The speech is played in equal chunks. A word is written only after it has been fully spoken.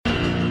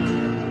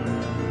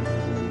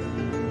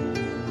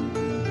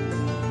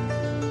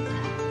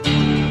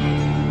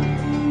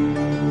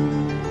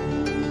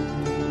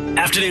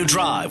Afternoon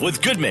Drive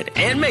with Goodman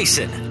and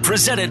Mason,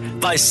 presented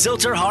by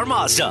Silter-Har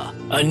Mazda.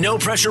 A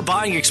no-pressure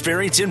buying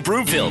experience in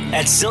Broomfield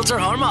at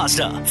Silter-Har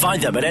Mazda.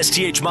 Find them at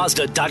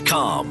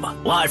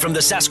sthmazda.com. Live from the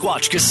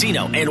Sasquatch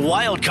Casino and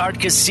Wildcard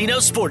Casino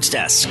Sports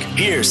Desk,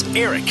 here's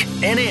Eric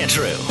and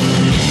Andrew.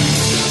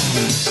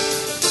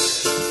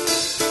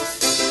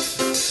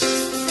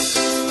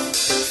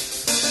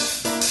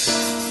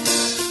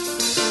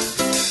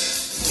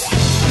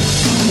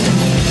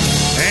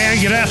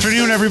 Good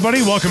afternoon,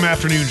 everybody. Welcome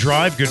Afternoon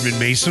Drive. Goodman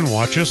Mason.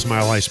 Watch us,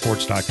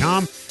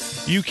 milehighsports.com.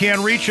 You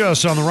can reach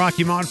us on the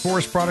Rocky Mountain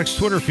Forest Products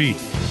Twitter feed,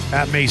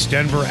 at Mace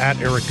Denver, at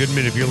Eric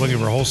Goodman. If you're looking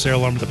for wholesale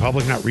lumber to the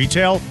public, not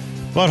retail,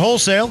 but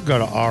wholesale, go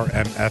to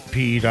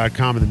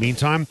rmfpe.com. In the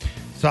meantime,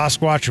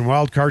 Sasquatch and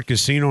Wildcard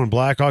Casino and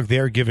Blackhawk,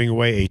 they're giving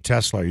away a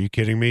Tesla. Are you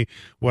kidding me?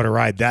 What a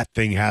ride that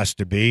thing has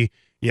to be.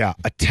 Yeah,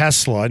 a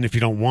Tesla, and if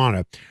you don't want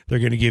it, they're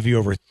going to give you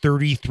over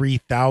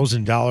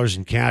 $33,000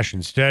 in cash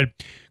instead.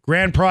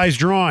 Grand prize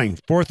drawing,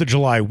 4th of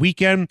July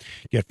weekend.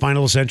 Get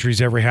finalist entries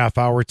every half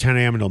hour, 10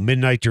 a.m. until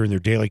midnight during their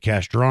daily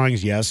cash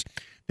drawings. Yes,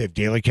 they have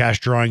daily cash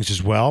drawings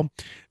as well.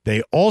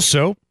 They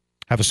also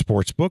have a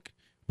sports book,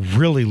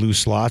 really loose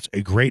slots,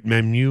 a great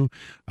menu,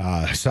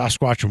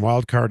 Sasquatch and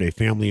Wildcard, a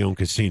family-owned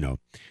casino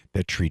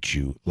that treats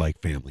you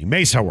like family.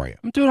 Mace, how are you?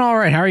 I'm doing all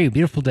right. How are you?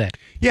 Beautiful day.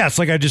 Yeah, it's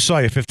like I just saw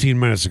you 15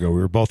 minutes ago. We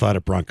were both out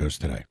at Broncos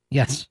today.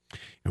 Yes.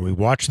 And we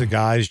watched the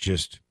guys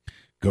just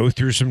go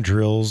through some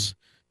drills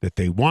that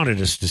they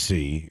wanted us to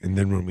see, and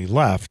then when we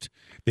left,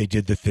 they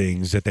did the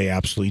things that they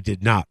absolutely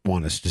did not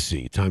want us to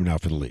see. Time now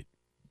for the lead.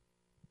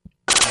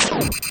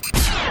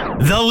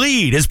 The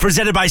Lead is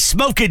presented by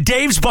Smokin'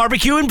 Dave's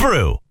Barbecue and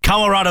Brew,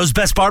 Colorado's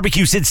best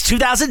barbecue since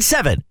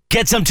 2007.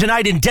 Get some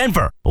tonight in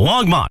Denver,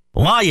 Longmont,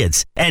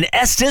 Lyons, and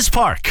Estes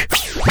Park.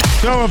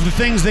 So of the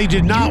things they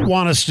did not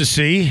want us to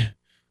see,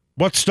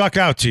 what stuck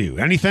out to you?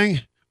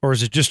 Anything? Or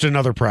is it just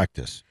another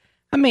practice?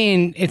 I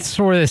mean, it's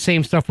sort of the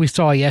same stuff we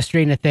saw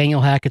yesterday. Nathaniel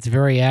Hackett's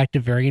very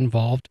active, very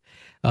involved.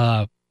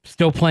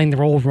 Still playing the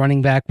role of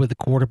running back with the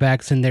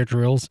quarterbacks in their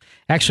drills.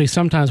 Actually,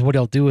 sometimes what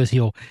he'll do is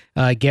he'll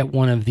get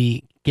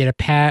a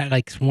pad,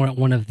 like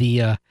one of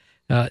the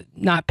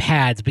not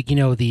pads, but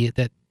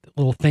the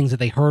little things that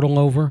they hurdle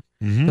over,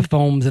 the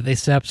foams that they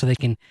set up so they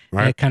can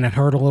kind of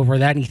hurdle over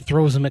that, and he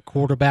throws them at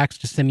quarterbacks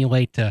to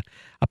simulate a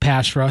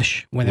pass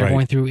rush when they're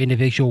going through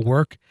individual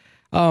work.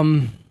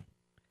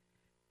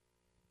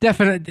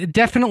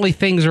 Definitely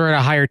things are at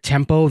a higher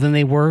tempo than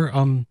they were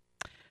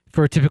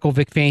for a typical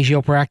Vic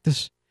Fangio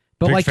practice.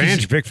 But Vic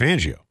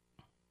Fangio.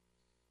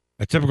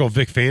 A typical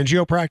Vic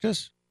Fangio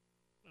practice?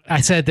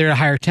 I said they're at a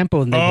higher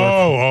tempo than they were.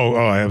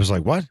 I was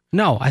like, what?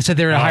 No, I said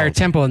they're at a higher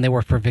tempo than they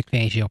were for Vic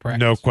Fangio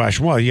practice. No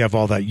question. Well, you have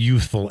all that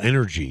youthful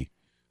energy.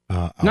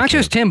 Not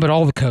just him, but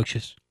all the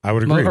coaches. I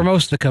would agree. Or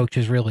most of the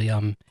coaches, really.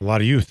 A lot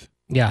of youth.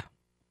 Yeah.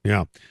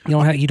 Yeah.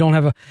 You don't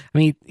have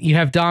you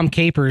have Dom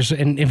Capers,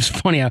 and it was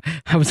funny.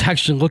 I was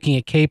actually looking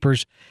at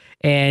Capers,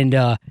 and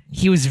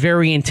he was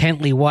very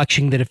intently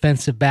watching the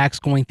defensive backs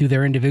going through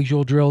their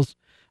individual drills,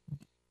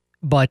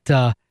 but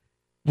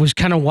was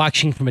kind of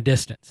watching from a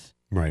distance.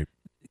 Right.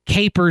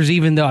 Capers,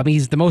 even though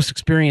he's the most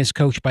experienced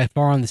coach by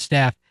far on the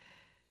staff,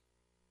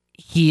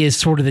 he is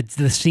sort of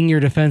the senior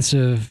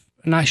defensive,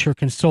 not sure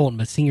consultant,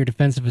 but senior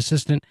defensive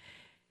assistant.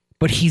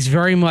 But he's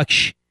very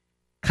much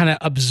kind of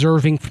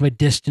observing from a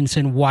distance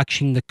and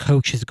watching the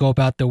coaches go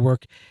about their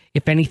work.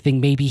 If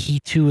anything, maybe he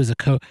too is a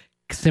coach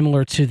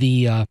similar to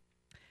the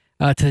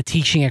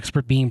teaching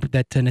expert being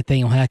that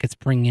Nathaniel Hackett's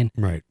bringing in.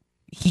 Right.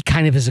 He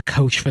kind of is a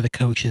coach for the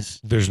coaches.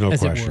 There's no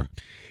question.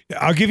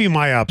 I'll give you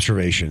my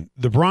observation.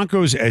 The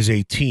Broncos as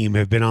a team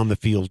have been on the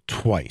field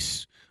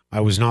twice.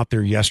 I was not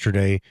there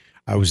yesterday.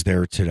 I was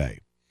there today.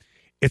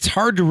 It's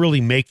hard to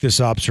really make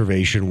this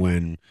observation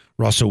when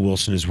Russell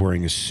Wilson is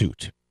wearing a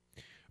suit.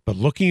 But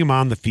looking him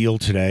on the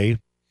field today,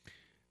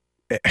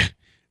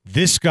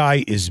 this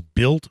guy is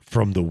built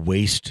from the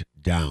waist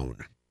down.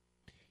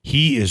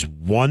 He is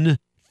one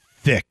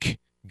thick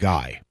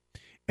guy.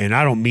 And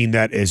I don't mean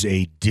that as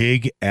a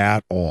dig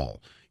at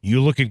all.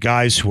 You look at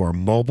guys who are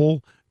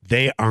mobile,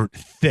 they aren't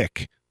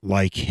thick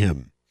like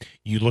him.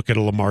 You look at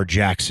a Lamar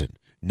Jackson,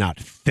 not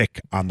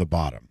thick on the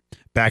bottom.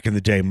 Back in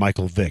the day,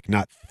 Michael Vick,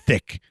 not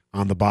thick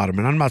on the bottom.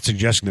 And I'm not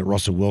suggesting that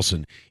Russell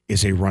Wilson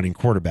is a running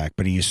quarterback,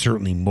 but he is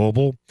certainly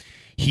mobile.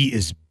 He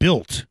is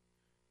built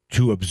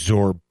to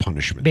absorb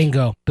punishment.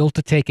 Bingo. Built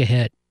to take a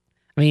hit.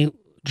 I mean,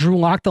 Drew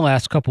Lock the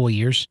last couple of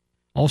years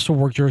also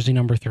wore jersey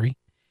number 3.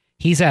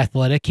 He's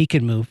athletic. He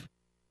can move.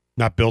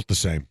 Not built the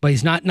same. But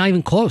he's not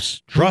even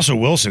close. Russell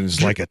Wilson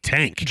is like a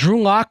tank.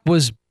 Drew Lock's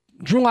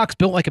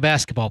built like a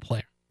basketball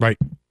player. Right.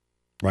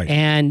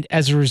 And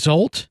as a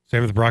result,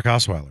 same with Brock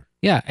Osweiler.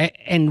 Yeah,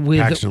 and with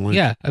Paxton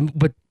Lynch.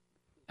 but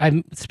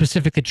I'm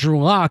specific to Drew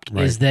Lock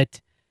is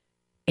that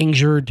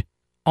injured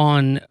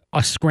on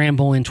a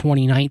scramble in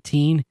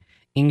 2019,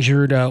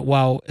 injured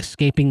while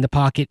escaping the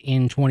pocket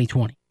in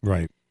 2020.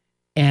 Right.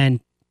 And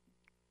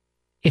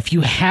if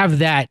you have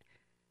that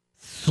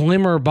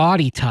slimmer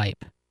body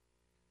type,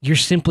 you're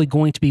simply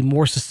going to be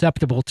more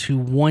susceptible to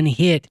one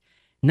hit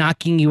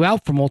knocking you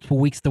out for multiple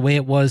weeks the way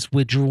it was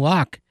with Drew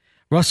Lock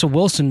Russell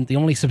Wilson, the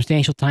only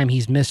substantial time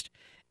he's missed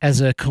as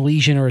a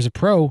collegian or as a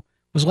pro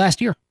was last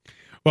year.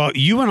 Well,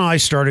 you and I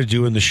started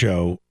doing the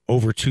show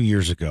over 2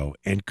 years ago,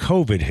 and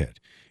COVID hit.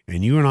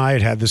 And you and I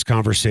had this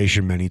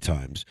conversation many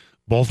times.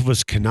 Both of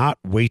us cannot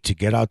wait to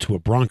get out to a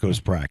Broncos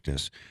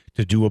practice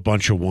to do a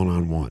bunch of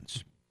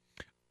one-on-ones.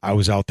 I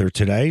was out there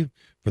today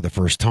for the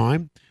first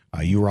time.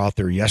 You were out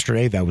there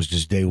yesterday. That was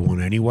just day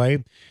one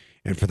anyway.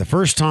 And for the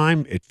first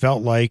time, it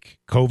felt like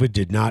COVID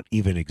did not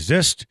even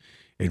exist,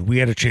 and we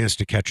had a chance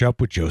to catch up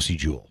with Josey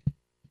Jewell.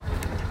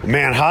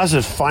 Man, how does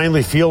it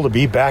finally feel to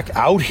be back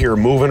out here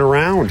moving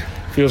around?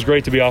 Feels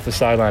great to be off the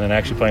sideline and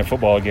actually playing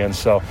football again.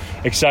 So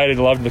excited,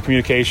 love the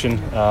communication,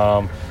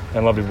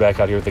 and love to be back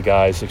out here with the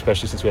guys,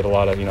 especially since we had a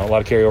lot of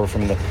carryover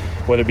from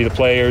whether it be the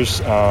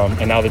players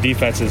and now the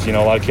defenses. A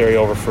lot of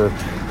carryover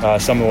for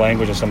some of the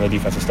language and some of the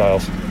defensive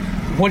styles.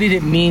 What did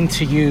it mean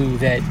to you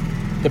that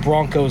the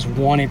Broncos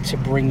wanted to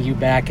bring you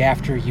back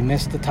after you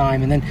missed the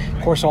time? And then,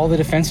 of course, all the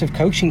defensive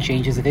coaching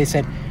changes that they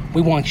said,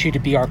 we want you to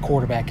be our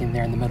quarterback in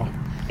there in the middle.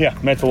 Yeah,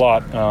 it meant a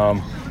lot.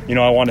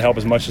 I wanted to help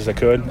as much as I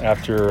could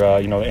after,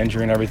 the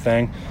injury and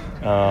everything.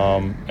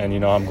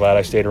 I'm glad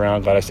I stayed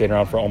around. Glad I stayed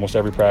around for almost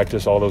every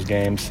practice, all those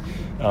games,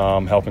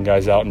 helping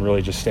guys out and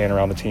really just staying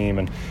around the team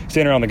and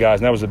staying around the guys.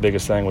 And that was the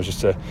biggest thing, was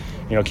just to,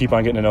 keep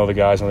on getting to know the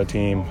guys on the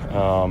team.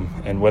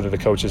 And whether the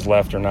coaches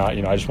left or not,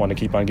 I just wanted to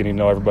keep on getting to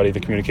know everybody, the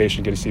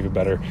communication, get to see it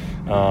better.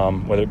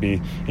 Whether it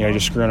be,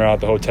 just screwing around at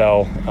the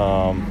hotel,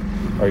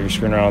 or you're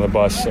screwing around on the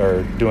bus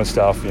or doing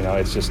stuff,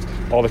 it's just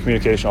all the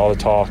communication, all the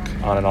talk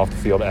on and off the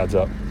field adds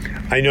up.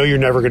 I know you're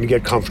never going to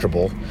get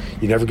comfortable.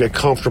 You never get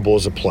comfortable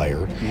as a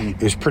player. Mm-hmm.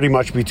 It was pretty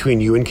much between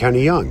you and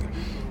Kenny Young.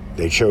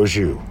 They chose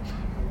you.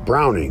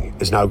 Browning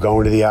is now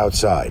going to the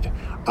outside.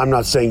 I'm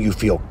not saying you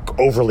feel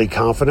overly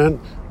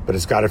confident, but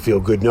it's got to feel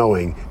good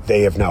knowing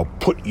they have now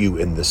put you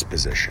in this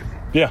position.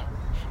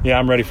 Yeah,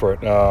 I'm ready for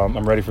it.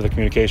 I'm ready for the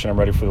communication. I'm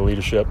ready for the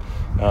leadership,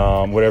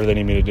 whatever they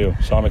need me to do.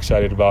 So I'm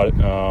excited about it.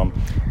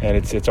 And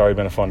it's already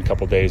been a fun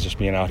couple of days just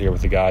being out here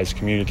with the guys,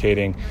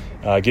 communicating,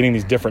 getting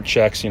these different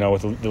checks,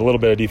 with the little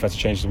bit of defensive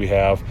changes we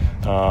have,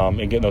 and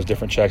getting those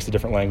different checks, the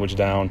different language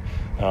down,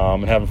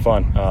 and having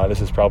fun. This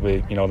is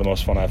probably, the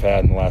most fun I've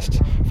had in the last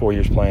 4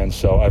 years playing.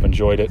 So I've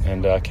enjoyed it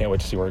and can't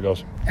wait to see where it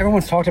goes.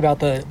 Everyone's talked about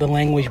the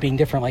language being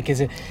different. Like,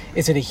 is it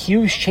a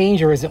huge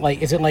change, or is it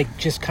like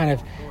just kind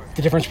of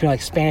the difference between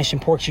like Spanish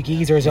and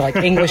Portuguese, or is it like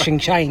English and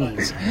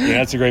Chinese? Yeah,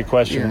 that's a great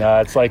question. Yeah.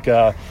 It's like,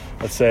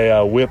 let's say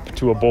a whip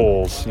to a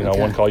bowls. Okay.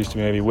 One call used to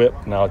be maybe whip,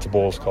 now it's a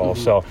bowls call.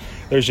 Mm-hmm. So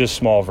there's just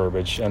small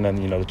verbiage, and then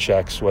the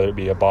checks, whether it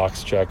be a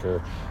box check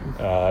or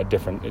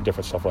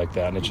different stuff like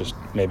that, and it's just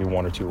maybe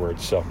one or two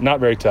words. So not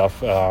very tough,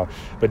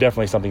 but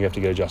definitely something you have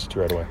to get adjusted to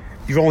right away.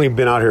 You've only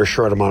been out here a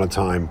short amount of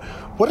time.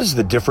 What is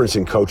the difference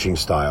in coaching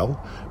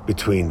style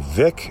between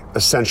Vic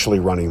essentially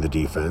running the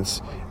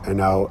defense and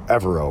now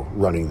Evero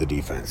running the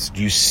defense?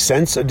 Do you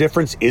sense a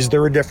difference? Is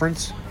there a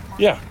difference?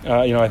 Yeah,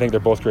 I think they're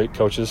both great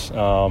coaches.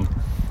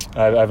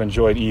 I've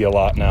enjoyed E a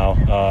lot now.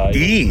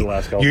 E? The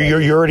last couple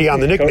you're already on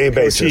the nickname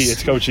basis. Coach E,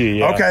 it's Coach E,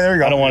 yeah. Okay, there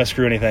you go. I don't want to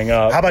screw anything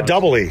up. How about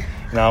double E?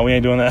 No, we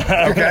ain't doing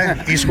that.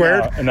 Okay, E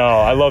squared? No,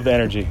 I love the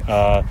energy.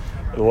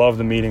 I love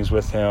the meetings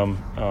with him,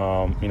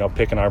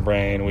 picking our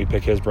brain. We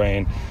pick his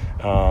brain,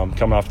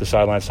 coming off the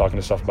sidelines, talking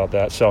to stuff about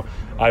that. So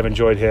I've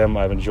enjoyed him.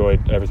 I've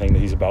enjoyed everything that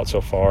he's about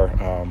so far.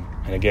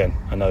 And again,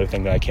 another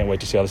thing that I can't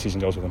wait to see how the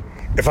season goes with him.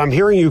 If I'm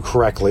hearing you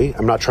correctly,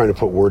 I'm not trying to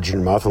put words in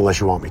your mouth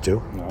unless you want me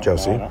to,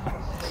 Josey. No.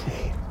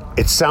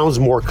 It sounds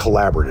more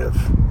collaborative.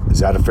 Is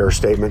that a fair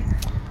statement?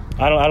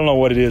 I don't know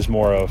what it is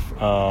more of.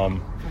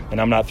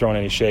 And I'm not throwing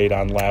any shade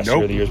on last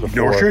year or the years before.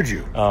 Nor should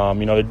you.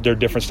 They're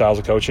different styles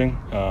of coaching.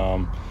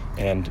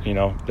 And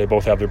they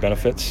both have their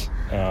benefits,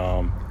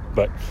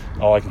 but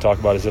all I can talk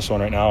about is this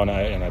one right now, and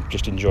I've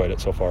just enjoyed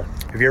it so far.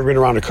 Have you ever been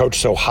around a coach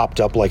so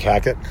hopped up like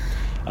Hackett?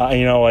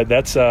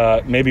 That's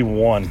maybe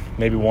one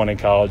in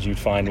college. You'd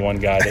find one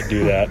guy that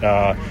do that.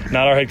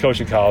 Not our head coach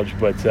in college,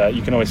 but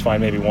you can always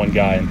find maybe one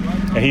guy,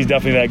 and he's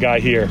definitely that guy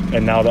here.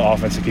 And now the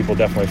offensive people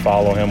definitely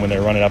follow him when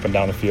they're running up and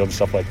down the field and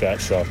stuff like that.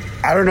 So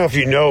I don't know if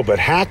you know, but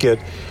Hackett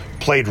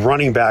played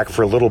running back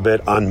for a little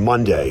bit on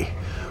Monday.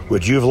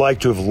 Would you have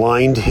liked to have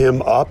lined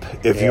him up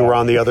if you were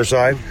on the other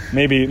side?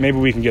 Maybe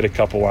we can get a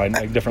couple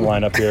different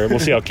lineup here. We'll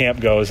see how camp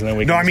goes, and then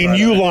we. No, I mean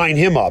you line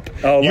him up.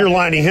 Oh, you're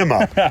lining him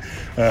up. I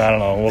don't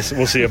know.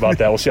 We'll see about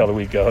that. We'll see how the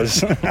week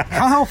goes.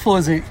 How helpful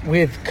is it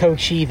with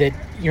Coach E that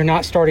you're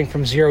not starting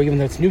from zero, even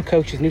though it's new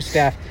coaches, new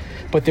staff,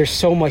 but there's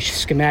so much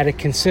schematic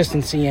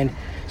consistency and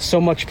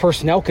so much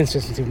personnel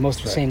consistency with most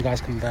of the same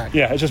guys coming back?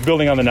 Yeah, it's just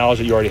building on the knowledge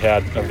that you already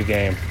had of the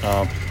game.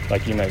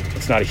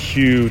 It's not a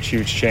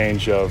huge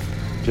change of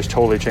just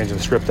totally changing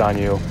the script on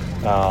you.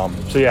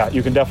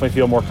 You can definitely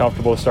feel more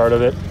comfortable at the start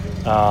of it.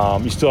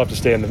 You still have to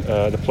stay in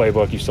the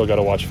playbook. You still got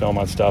to watch film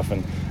on stuff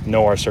and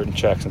know our certain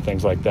checks and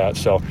things like that.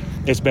 So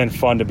it's been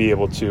fun to be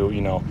able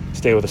to,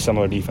 stay with a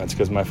similar defense,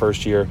 because my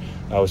first year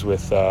I was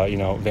with,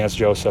 Vance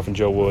Joseph and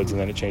Joe Woods, and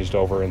then it changed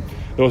over, and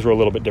those were a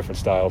little bit different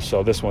styles.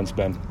 So this one's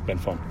been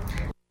fun.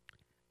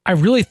 I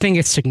really think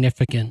it's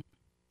significant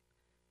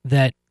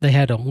that they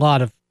had a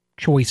lot of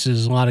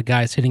choices, a lot of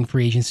guys hitting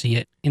free agency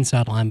at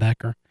inside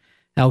linebacker.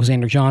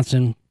 Alexander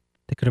Johnson,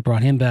 they could have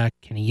brought him back.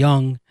 Kenny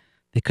Young,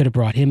 they could have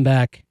brought him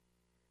back.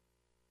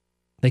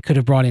 They could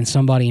have brought in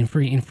somebody in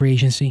free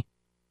agency.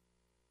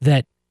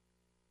 That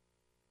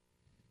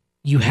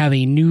you have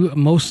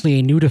mostly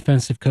a new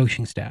defensive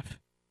coaching staff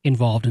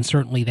involved, and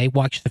certainly they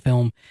watched the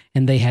film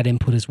and they had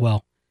input as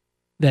well.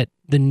 That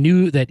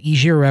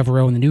Ejiro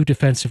Evero and the new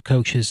defensive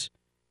coaches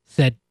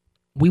said,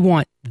 we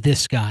want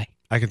this guy.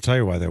 I can tell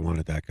you why they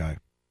wanted that guy.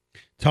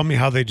 Tell me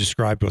how they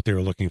described what they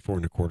were looking for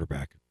in a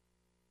quarterback.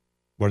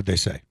 What did they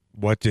say?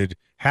 What did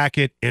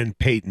Hackett and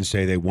Payton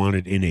say they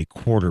wanted in a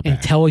quarterback?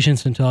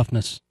 Intelligence and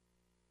toughness.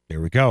 There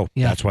we go.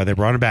 Yeah. That's why they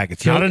brought him back.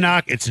 It's not a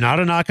knock. It's not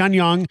a knock on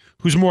Young,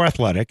 who's more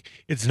athletic.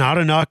 It's not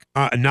a knock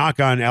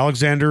on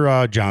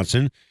Alexander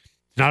Johnson.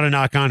 It's not a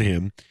knock on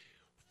him.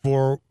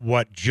 For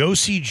what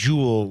Josey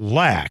Jewell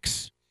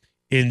lacks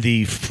in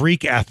the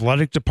freak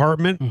athletic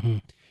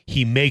department,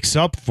 he makes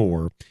up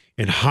for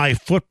in high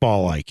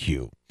football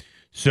IQ.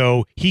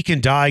 So he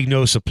can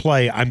diagnose a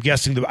play. I'm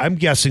guessing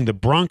the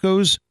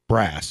Broncos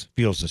brass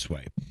feels this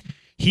way.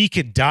 He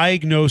could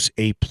diagnose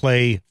a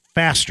play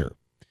faster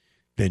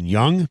than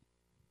Young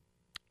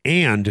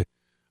and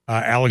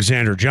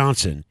Alexander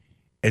Johnson,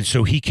 and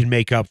so he can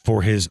make up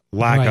for his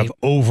lack of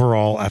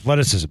overall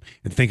athleticism.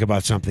 And think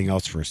about something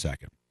else for a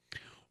second.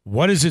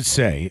 What does it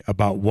say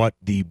about what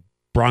the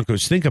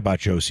Broncos think about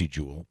Josey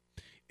Jewell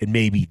and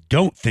maybe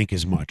don't think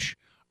as much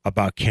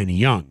about Kenny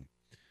Young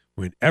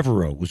when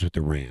Evero was with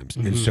the Rams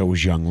and so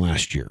was Young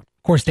last year?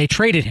 Of course, they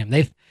traded him.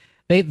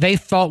 They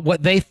thought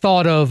what they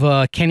thought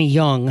of Kenny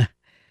Young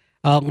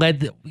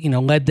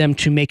led them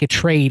to make a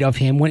trade of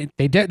him when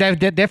they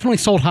definitely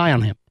sold high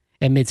on him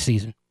at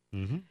midseason.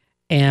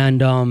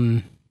 And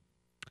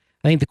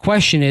I think the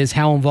question is,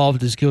 how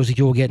involved does Josey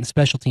Jewell get in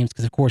special teams?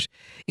 Because of course,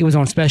 it was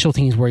on special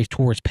teams where he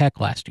tore his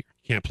pec last year.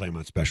 Can't play him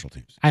on special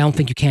teams. I don't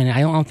think you can.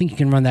 I don't think you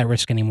can run that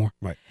risk anymore.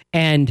 Right.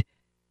 And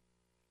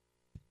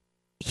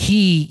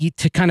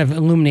to kind of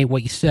illuminate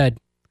what you said,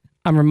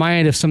 I'm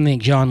reminded of something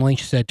that John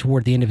Lynch said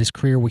toward the end of his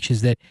career, which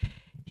is that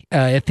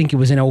I think it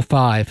was in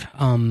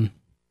 2005.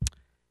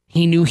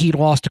 He knew he'd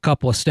lost a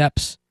couple of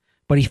steps,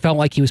 but he felt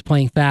like he was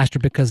playing faster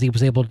because he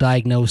was able to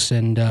diagnose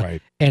and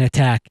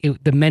attack. His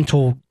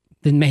mental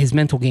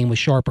game was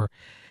sharper.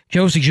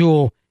 Josey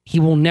Jewell, he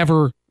will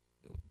never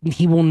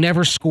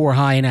score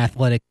high in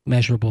athletic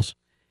measurables,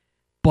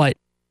 but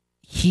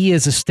he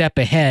is a step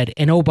ahead.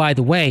 And oh, by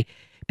the way,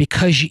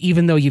 because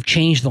even though you've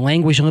changed the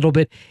language a little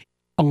bit,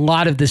 a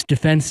lot of this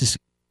defense is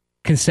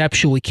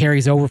conceptually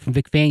carries over from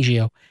Vic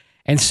Fangio.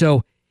 And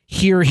so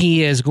here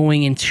he is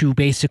going into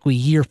basically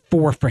year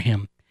 4 for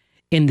him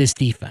in this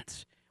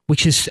defense,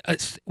 which is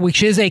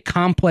a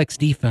complex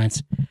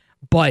defense,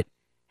 but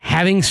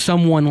having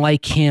someone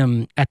like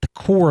him at the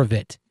core of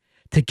it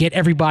to get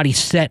everybody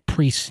set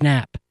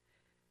pre-snap.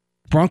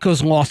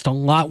 Broncos lost a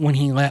lot when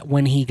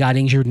he got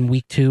injured in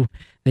week 2.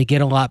 They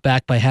get a lot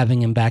back by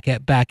having him back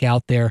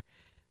out there.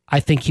 I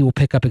think he will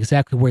pick up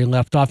exactly where he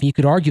left off. And you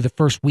could argue the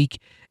first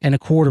week and a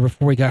quarter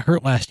before he got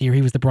hurt last year,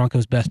 he was the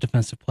Broncos' best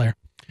defensive player.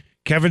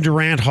 Kevin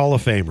Durant, Hall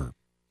of Famer.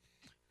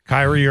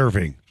 Kyrie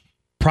Irving,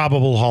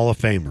 probable Hall of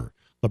Famer.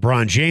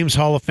 LeBron James,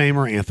 Hall of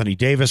Famer. Anthony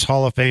Davis,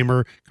 Hall of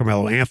Famer.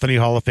 Carmelo Anthony,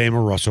 Hall of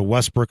Famer. Russell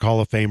Westbrook,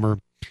 Hall of Famer.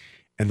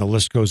 And the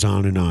list goes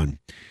on and on.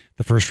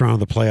 The first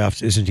round of the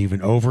playoffs isn't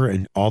even over,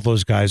 and all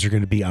those guys are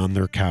going to be on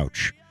their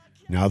couch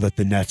now that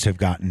the Nets have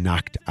gotten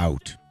knocked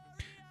out.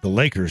 The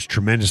Lakers,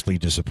 tremendously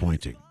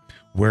disappointing.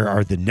 Where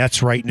are the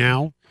Nets right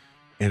now?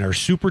 And are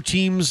super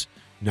teams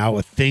now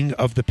a thing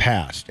of the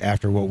past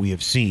after what we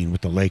have seen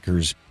with the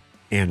Lakers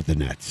and the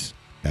Nets?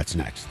 That's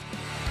next.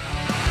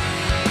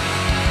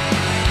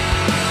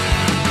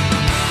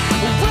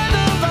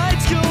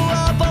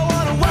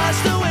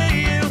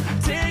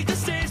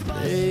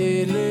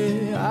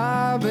 Lately,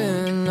 I've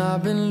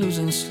been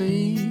losing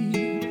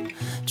sleep,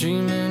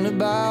 dreaming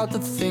about the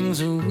things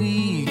that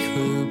we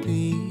could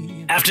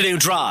be. Afternoon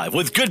Drive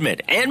with Goodman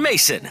and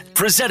Mason,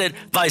 presented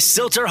by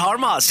Silter Har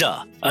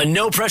Mazda. A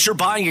no-pressure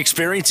buying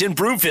experience in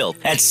Broomfield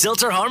at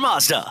Silter Har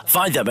Mazda.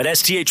 Find them at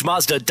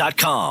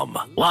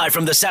sthmazda.com. Live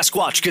from the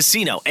Sasquatch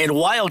Casino and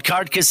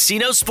Wildcard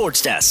Casino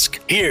Sports Desk,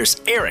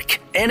 here's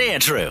Eric and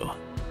Andrew.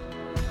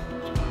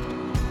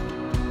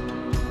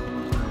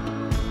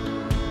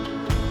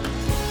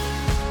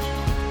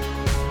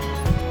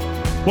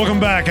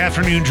 Welcome back.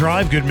 Afternoon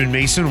Drive, Goodman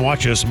Mason.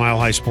 Watch us,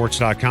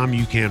 milehighsports.com.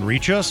 You can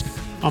reach us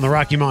on the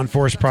Rocky Mountain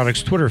Forest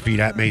Products Twitter feed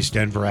at Mace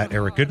Denver, at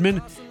Eric Goodman.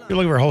 If you're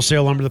looking for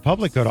wholesale lumber to the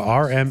public, go to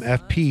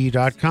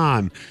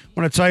rmfp.com. I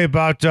want to tell you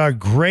about a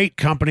great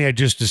company I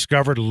just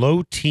discovered,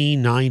 Low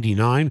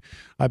T99.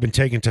 I've been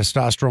taking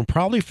testosterone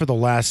probably for the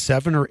last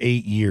 7 or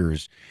 8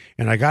 years.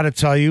 And I got to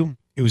tell you,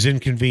 it was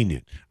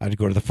inconvenient. I had to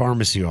go to the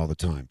pharmacy all the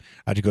time.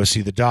 I had to go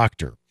see the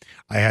doctor.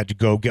 I had to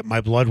go get my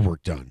blood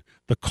work done.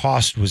 The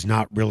cost was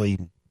not really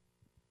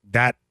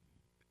that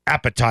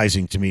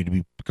appetizing to me, to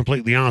be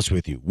completely honest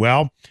with you.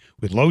 Well,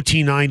 with Low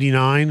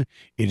T99,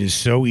 it is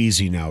so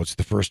easy now. It's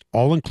the first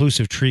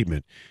all-inclusive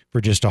treatment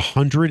for just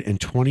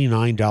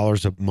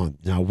 $129 a month.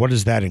 Now, what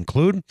does that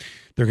include?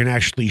 They're going to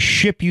actually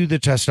ship you the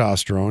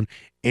testosterone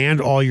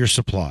and all your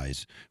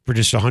supplies for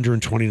just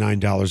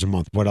 $129 a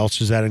month. What else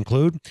does that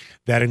include?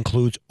 That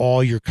includes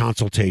all your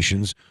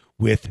consultations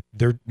with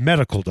their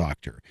medical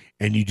doctor.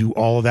 And you do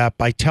all of that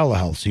by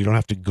telehealth, so you don't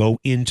have to go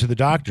into the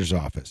doctor's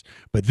office.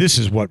 But this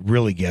is what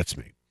really gets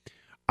me.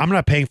 I'm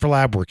not paying for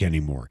lab work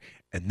anymore.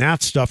 And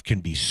that stuff can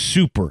be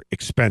super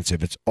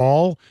expensive. It's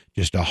all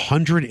just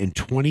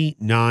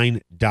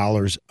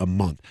 $129 a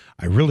month.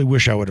 I really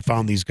wish I would have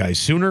found these guys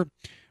sooner,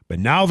 but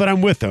now that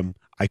I'm with them,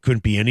 I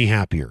couldn't be any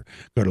happier.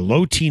 Go to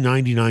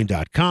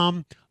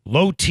lowt99.com,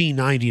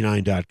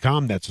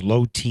 lowt99.com. That's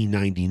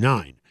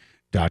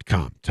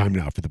lowt99.com. Time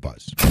now for the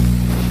buzz.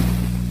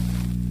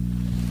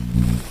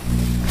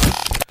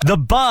 The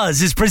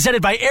Buzz is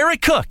presented by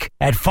Eric Cook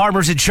at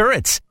Farmers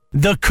Insurance.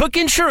 The Cook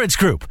Insurance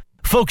Group,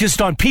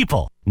 focused on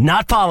people,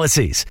 not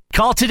policies.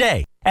 Call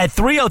today at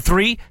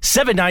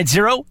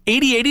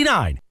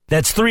 303-790-8089.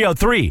 That's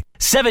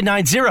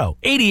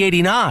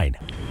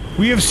 303-790-8089.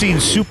 We have seen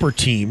super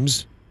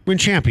teams win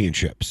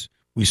championships.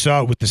 We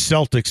saw it with the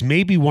Celtics,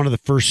 maybe one of the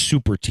first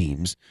super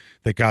teams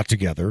that got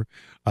together.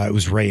 It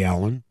was Ray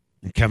Allen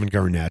and Kevin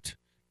Garnett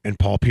and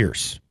Paul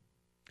Pierce.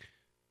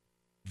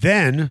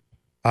 Then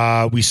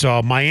we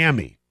saw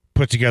Miami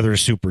put together a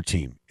super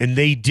team, and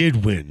they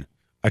did win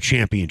a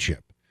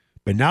championship.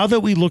 But now that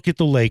we look at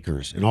the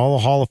Lakers and all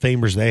the Hall of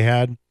Famers they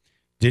had,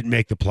 didn't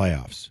make the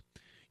playoffs.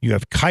 You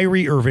have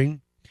Kyrie Irving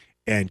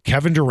and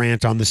Kevin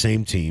Durant on the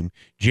same team.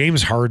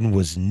 James Harden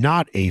was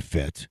not a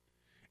fit,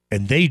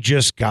 and they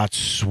just got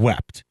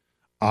swept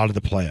out of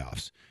the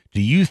playoffs.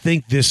 Do you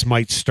think this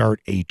might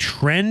start a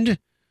trend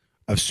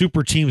of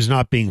super teams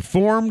not being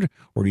formed,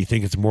 or do you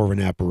think it's more of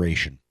an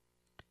aberration?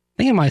 I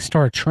think it might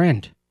start a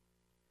trend.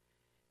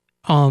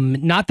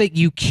 Not that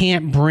you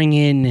can't bring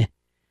in,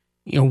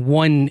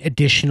 one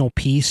additional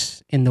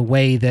piece in the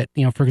way that,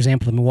 for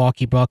example, the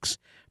Milwaukee Bucks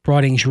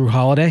brought in Jrue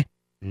Holiday.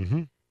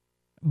 Mm-hmm.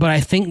 But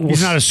I think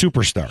he's not a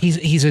superstar.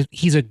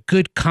 He's a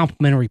good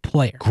complementary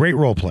player. Great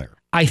role player.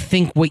 I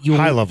think what you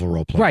high level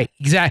role player. Right,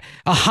 exactly.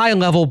 A high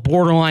level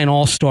borderline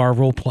all-star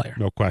role player.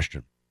 No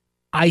question.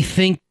 I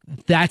think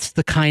that's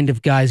the kind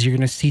of guys you're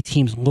going to see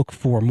teams look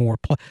for more.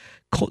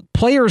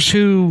 Players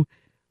who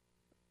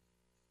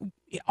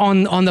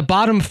on the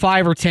bottom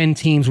 5 or 10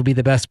 teams would be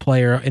the best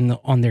player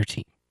on their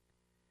team.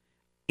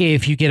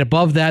 If you get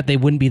above that, they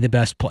wouldn't be the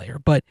best player.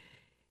 But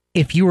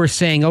if you were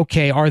saying,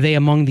 okay, are they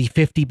among the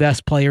 50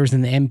 best players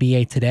in the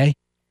NBA today?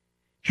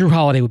 Jrue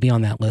Holiday would be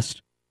on that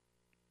list.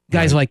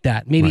 Guys like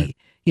that. Maybe,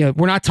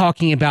 we're not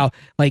talking about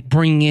like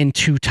bringing in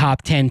 2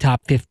 top 10,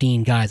 top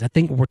 15 guys. I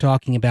think what we're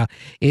talking about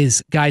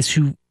is guys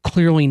who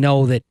clearly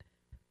know that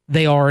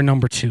they are a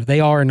number 2.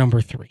 They are a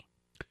number 3.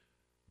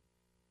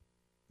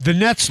 The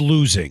Nets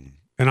losing,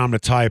 and I'm going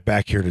to tie it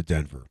back here to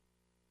Denver.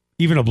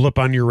 Even a blip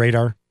on your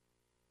radar?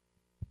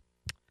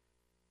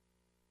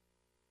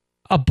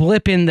 A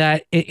blip in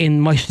that,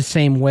 in much the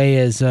same way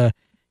as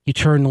you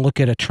turn to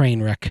look at a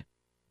train wreck.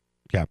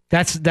 Yeah,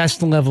 that's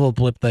the level of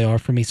blip they are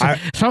for me. So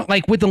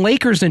like with the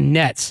Lakers and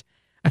Nets,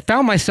 I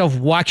found myself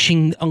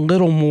watching a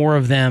little more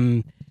of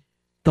them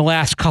the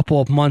last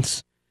couple of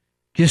months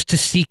just to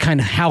see kind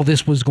of how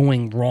this was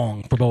going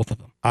wrong for both of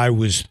them. I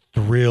was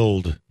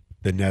thrilled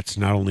the Nets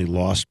not only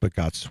lost but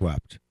got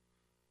swept,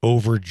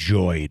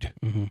 overjoyed,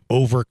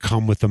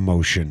 overcome with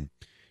emotion.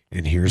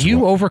 And here's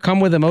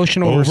overcome with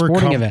emotion over a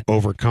sporting event.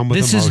 Overcome with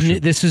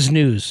emotion. This is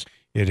news.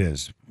 It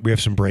is. We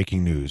have some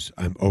breaking news.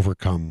 I'm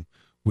overcome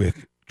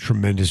with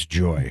tremendous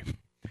joy.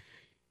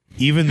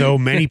 Even though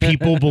many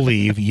people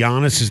believe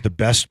Giannis is the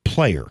best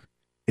player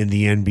in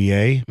the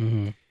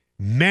NBA,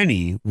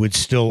 many would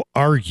still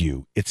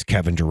argue it's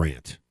Kevin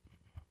Durant.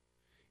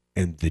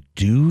 And the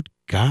dude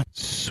got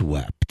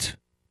swept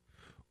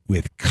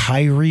with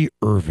Kyrie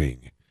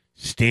Irving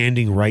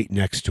standing right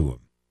next to him.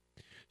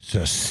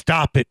 So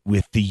stop it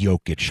with the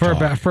Jokic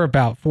talk. For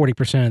about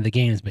 40% of the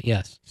games, but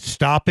yes.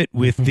 Stop it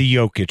with the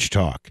Jokic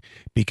talk,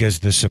 because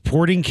the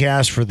supporting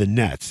cast for the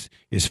Nets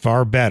is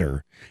far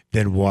better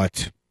than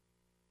what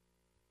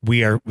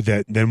we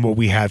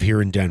have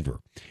here in Denver.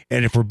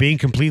 And if we're being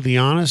completely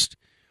honest,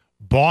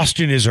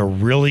 Boston is a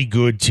really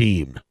good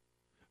team.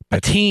 A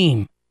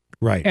team.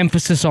 Right.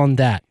 Emphasis on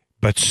that.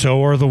 But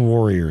so are the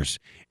Warriors.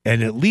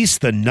 And at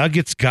least the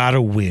Nuggets got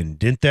a win,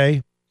 didn't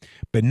they?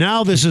 But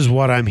now this is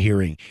what I'm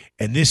hearing,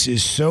 and this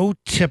is so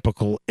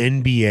typical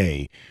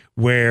NBA,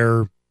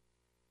 where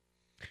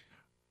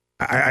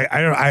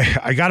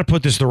I got to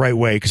put this the right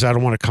way because I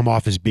don't want to come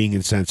off as being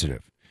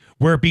insensitive.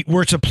 Where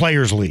it's a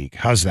players' league.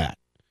 How's that?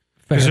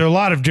 Because there are a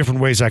lot of different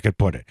ways I could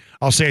put it.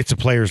 I'll say it's a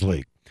players'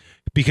 league,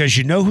 because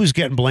you know who's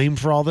getting blamed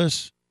for all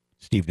this?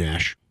 Steve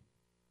Nash.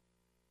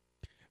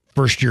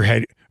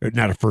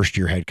 Not a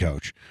first-year head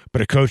coach,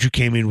 but a coach who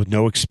came in with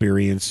no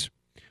experience,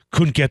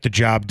 couldn't get the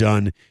job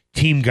done.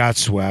 Team got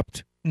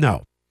swept.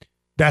 No,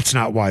 that's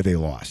not why they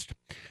lost.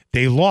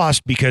 They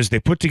lost because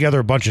they put together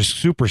a bunch of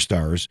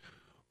superstars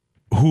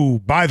who,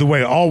 by the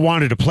way, all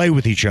wanted to play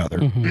with each other.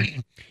 Mm-hmm.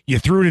 You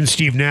threw it in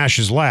Steve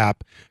Nash's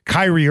lap.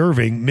 Kyrie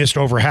Irving missed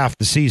over half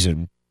the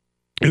season.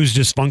 It was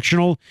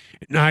dysfunctional.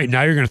 Now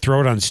you're going to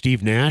throw it on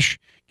Steve Nash?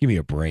 Give me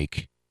a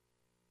break.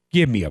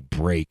 Give me a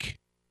break.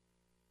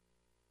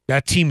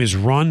 That team is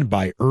run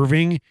by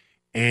Irving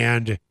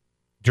and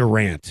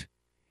Durant,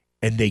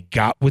 and they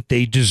got what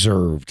they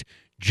deserved,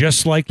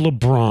 just like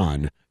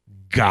LeBron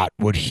got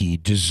what he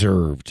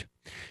deserved.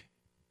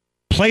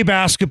 Play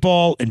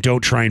basketball and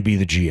don't try and be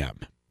the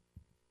GM.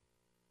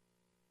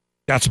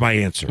 That's my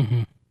answer.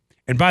 Mm-hmm.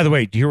 And by the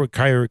way, do you hear what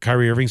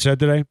Kyrie Irving said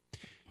today?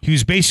 He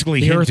was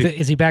basically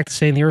is he back to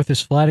saying the earth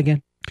is flat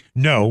again?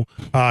 No,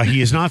 he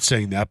is not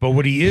saying that. But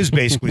what he is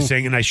basically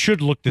saying, and I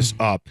should look this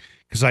up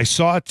because I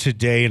saw it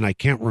today and I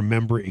can't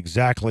remember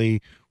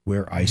exactly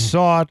where I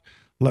saw it.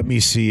 Let me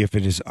see if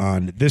it is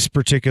on this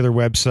particular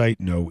website.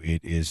 No,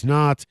 it is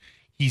not.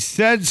 He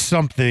said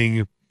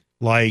something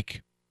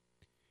like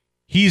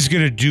he's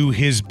going to do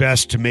his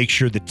best to make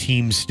sure the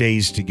team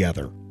stays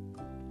together.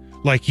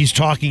 Like he's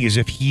talking as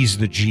if he's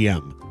the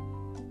GM.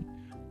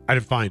 I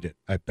didn't find it.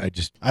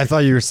 I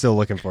thought you were still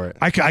looking for it.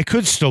 I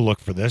could still look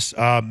for this.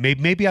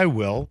 Maybe I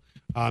will.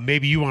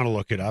 Maybe you want to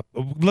look it up.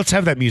 Let's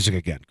have that music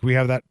again. Can we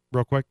have that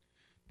real quick?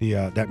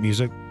 That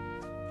music.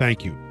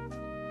 Thank you.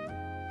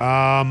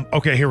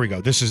 Okay, here we go.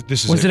 This is.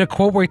 Was it a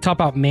quote where he talked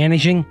about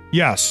managing?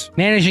 Yes.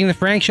 Managing the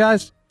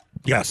franchise?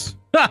 Yes.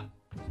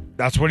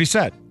 That's what he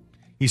said.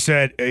 He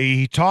said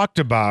he talked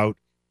about.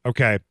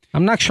 Okay.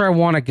 I'm not sure I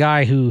want a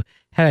guy who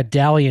had a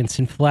dalliance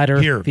in flat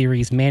Earth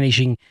theories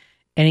managing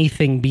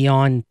anything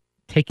beyond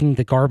taking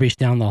the garbage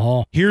down the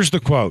hall. Here's the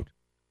quote.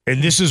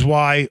 And this is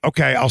why,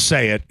 okay, I'll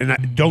say it.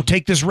 And don't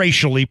take this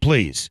racially,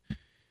 please.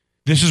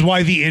 This is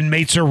why the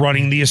inmates are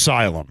running the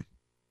asylum.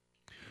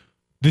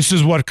 This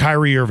is what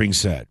Kyrie Irving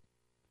said.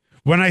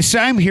 When I say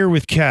I'm here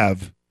with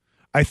Kev,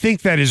 I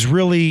think that is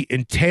really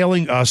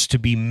entailing us to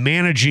be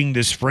managing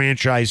this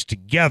franchise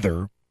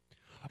together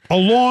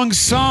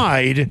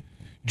alongside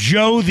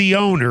Joe, the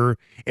owner,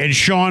 and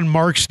Sean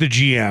Marks, the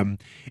GM,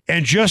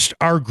 and just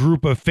our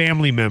group of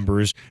family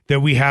members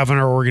that we have in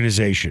our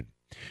organization.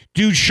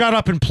 Dude, shut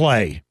up and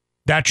play.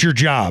 That's your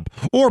job.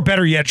 Or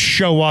better yet,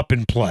 show up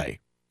and play.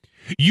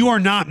 You are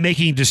not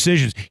making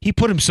decisions. He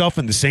put himself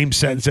in the same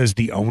sentence as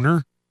the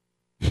owner.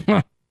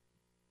 One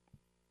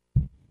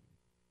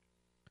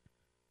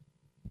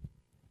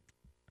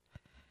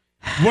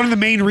of the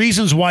main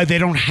reasons why they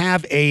didn't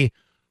have a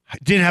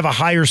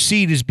higher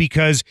seed is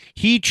because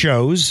he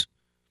chose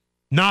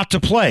not to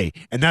play.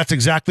 And that's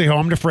exactly how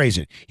I'm going to phrase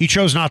it. He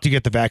chose not to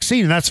get the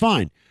vaccine, and that's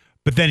fine.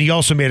 But then he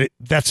also made it,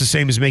 that's the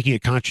same as making a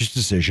conscious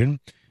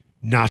decision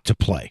not to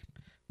play.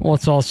 Well,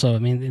 it's also, I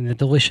mean, in the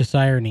delicious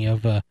irony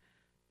of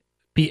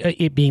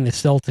it being the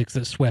Celtics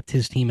that swept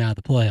his team out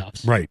of the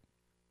playoffs. Right.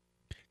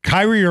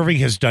 Kyrie Irving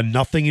has done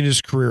nothing in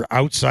his career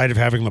outside of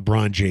having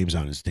LeBron James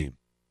on his team.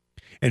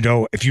 And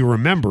if you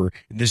remember,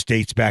 and this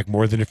dates back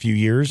more than a few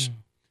years,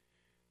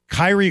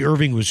 Kyrie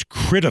Irving was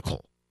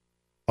critical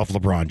of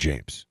LeBron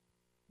James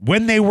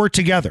when they were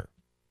together.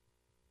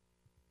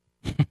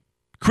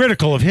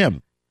 Critical of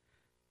him.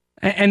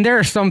 And there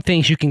are some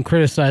things you can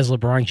criticize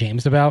LeBron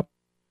James about.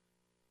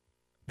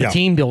 The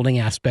team building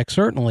aspect,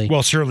 certainly.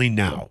 Well, certainly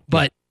now.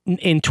 But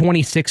in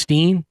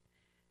 2016,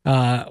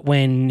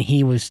 when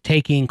he was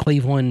taking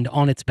Cleveland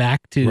on his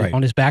back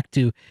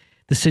to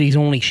the city's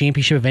only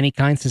championship of any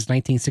kind since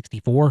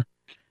 1964.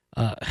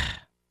 I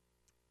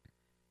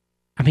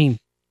mean,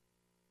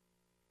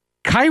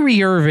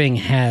 Kyrie Irving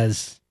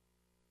has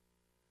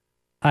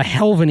a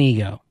hell of an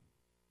ego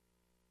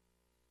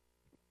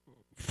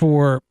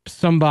for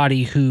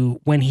somebody who,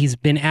 when he's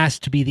been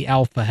asked to be the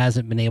alpha,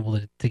 hasn't been able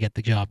to get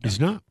the job done. He's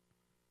not.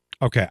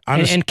 Okay.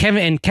 And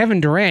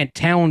Kevin Durant,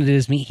 talented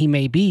as he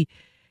may be,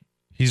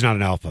 he's not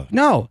an alpha.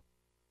 No.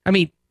 I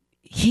mean,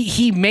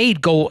 he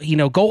made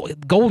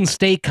Golden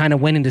State kind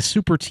of went into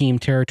super team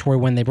territory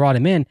when they brought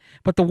him in,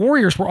 but the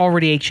Warriors were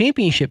already a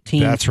championship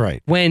team. That's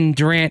right. When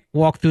Durant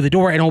walked through the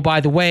door, and oh,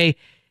 by the way,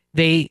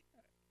 they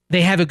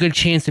have a good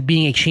chance of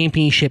being a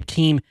championship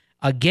team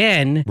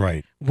again.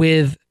 Right.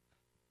 With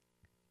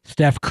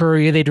Steph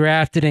Curry, who they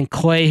drafted, and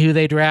Clay, who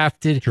they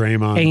drafted.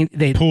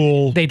 Draymond.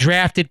 Poole. They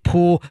drafted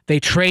Poole. They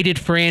traded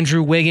for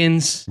Andrew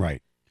Wiggins.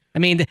 Right. I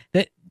mean,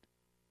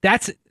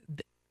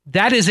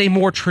 that is a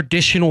more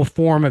traditional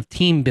form of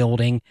team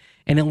building,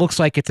 and it looks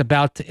like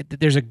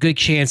there's a good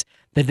chance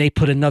that they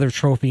put another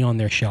trophy on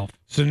their shelf.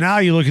 So now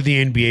you look at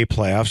the NBA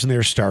playoffs, and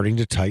they're starting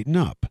to tighten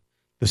up.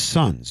 The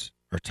Suns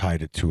are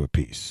tied at 2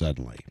 apiece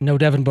suddenly. No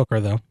Devin Booker,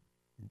 though.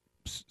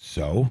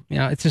 So?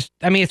 Yeah, it's just,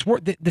 I mean, it's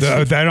worth...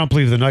 I don't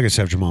believe the Nuggets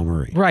have Jamal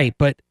Murray. Right,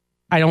 but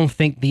I don't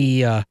think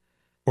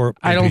or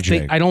I don't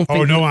think...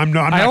 Oh, no, I'm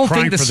not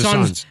crying for the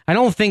Suns.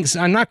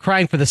 I'm not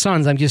crying for the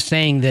Suns. I'm just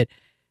saying that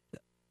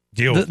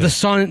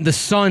the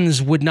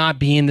Suns would not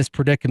be in this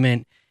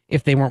predicament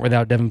if they weren't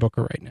without Devin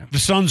Booker right now. The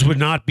Suns would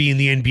not be in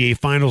the NBA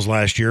Finals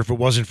last year if it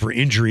wasn't for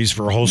injuries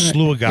for a whole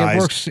slew of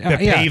guys that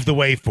paved the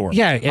way for them.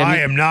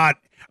 Yeah,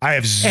 I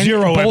have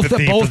zero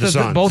empathy for the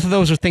Suns. Both of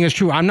those things are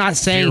true. I'm not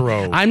saying.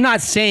 Zero. I'm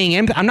not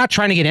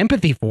trying to get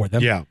empathy for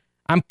them. Yeah.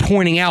 I'm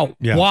pointing out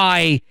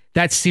why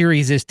that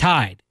series is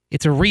tied.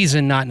 It's a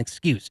reason, not an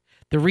excuse.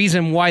 The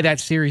reason why that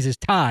series is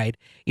tied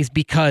is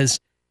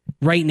because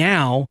right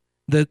now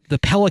the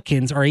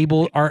Pelicans are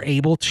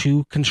able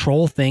to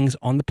control things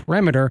on the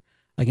perimeter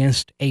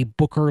against a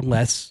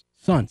Booker-less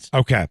Suns.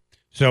 Okay.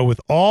 So with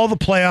all the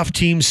playoff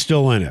teams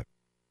still in it,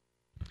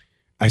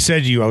 I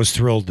said to you I was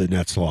thrilled the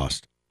Nets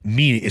lost.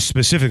 Meaning,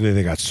 specifically,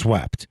 they got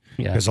swept.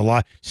 Yeah. Because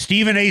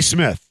Stephen A.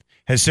 Smith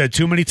has said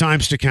too many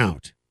times to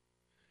count,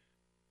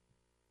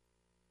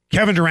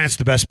 Kevin Durant's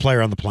the best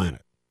player on the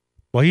planet.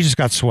 Well, he just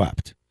got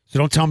swept. So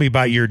don't tell me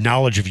about your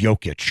knowledge of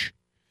Jokic.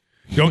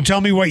 Don't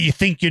tell me what you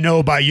think you know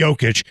about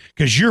Jokic,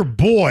 because your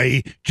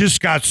boy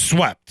just got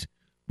swept.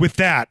 With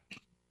that,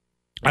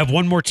 I have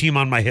one more team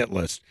on my hit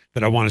list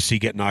that I want to see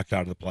get knocked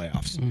out of the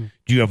playoffs.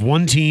 Do you have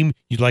one team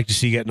you'd like to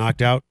see get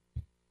knocked out?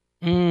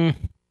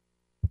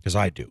 Because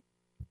I do.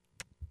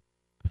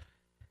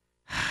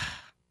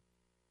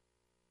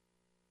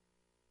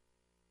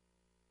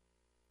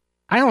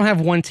 I don't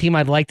have one team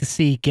I'd like to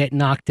see get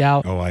knocked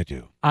out. Oh, I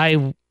do.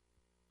 I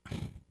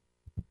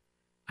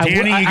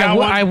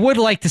would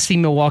like to see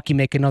Milwaukee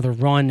make another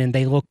run, and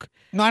they look.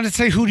 Not to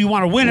say who do you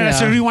want to win, and I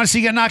said who do you want to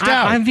see get knocked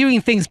out. I'm viewing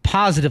things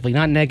positively,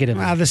 not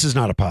negatively. Well, this is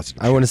not a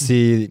positive. I want to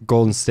see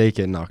Golden State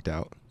get knocked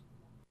out.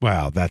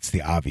 Well, that's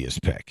the obvious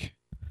pick.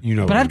 You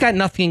know, but I've got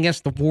nothing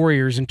against the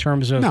Warriors in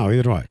terms of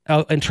either do I.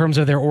 In terms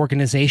of their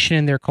organization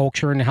and their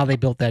culture and how they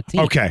built that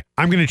team. Okay,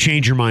 I'm going to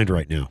change your mind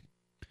right now.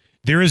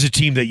 There is a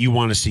team that you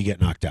want to see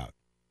get knocked out.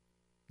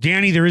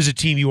 Danny, there is a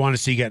team you want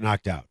to see get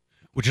knocked out.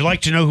 Would you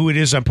like to know who it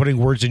is? I'm putting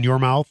words in your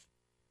mouth.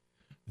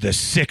 The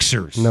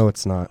Sixers. No,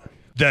 it's not.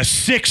 The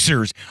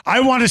Sixers.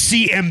 I want to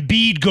see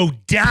Embiid go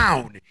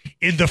down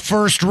in the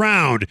first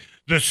round.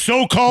 The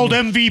so-called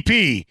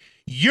MVP.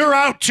 You're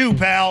out too,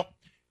 pal.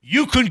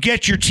 You couldn't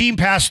get your team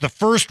past the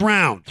first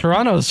round.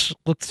 Toronto's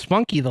looked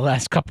spunky the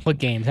last couple of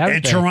games,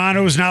 haven't they?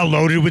 Toronto's now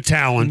loaded with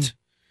talent.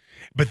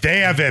 But they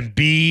have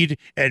Embiid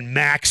and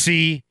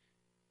Maxey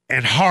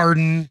and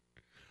Harden.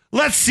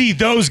 Let's see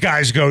those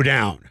guys go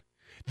down.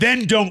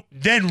 Then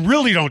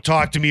really don't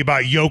talk to me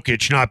about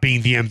Jokic not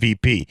being the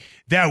MVP.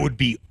 That would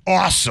be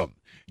awesome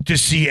to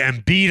see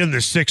Embiid and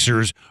the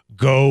Sixers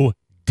go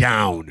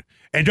down.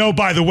 And oh,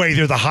 by the way,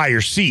 they're the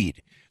higher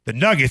seed. The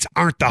Nuggets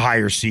aren't the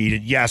higher seed,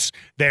 and yes,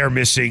 they are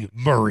missing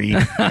Murray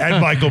and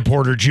Michael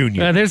Porter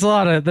Jr. There's a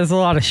lot of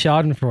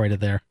Schadenfreude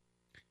there.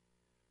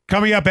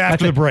 Coming up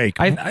after the break.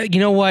 You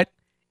know what?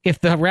 If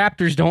the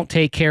Raptors don't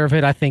take care of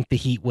it, I think the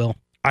Heat will.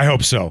 I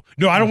hope so.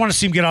 No, I don't want to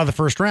see them get out of the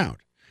first round.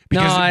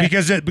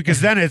 Because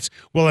then it's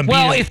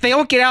Embiid if they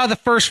don't get out of the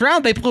first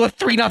round, they blew a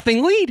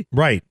 3-0 lead.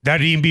 Right.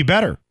 That'd even be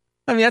better.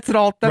 I mean, that's an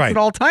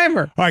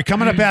all-timer. All right,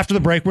 coming up after the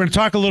break, we're going to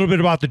talk a little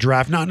bit about the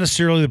draft, not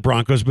necessarily the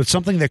Broncos, but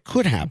something that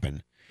could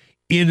happen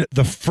in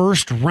the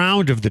first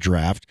round of the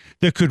draft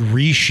that could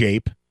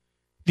reshape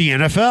the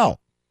NFL.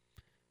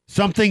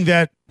 Something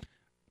that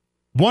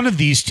one of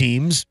these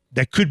teams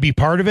that could be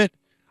part of it,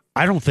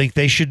 I don't think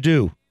they should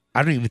do.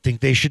 I don't even think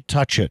they should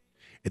touch it.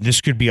 And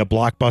this could be a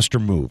blockbuster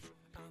move.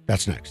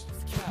 That's next.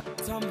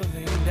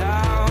 Tumbling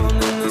down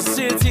in the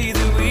city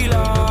that we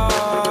love.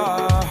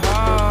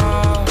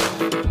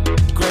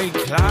 Great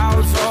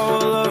clouds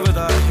all over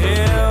the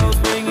hills,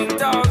 bringing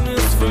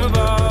darkness from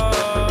above.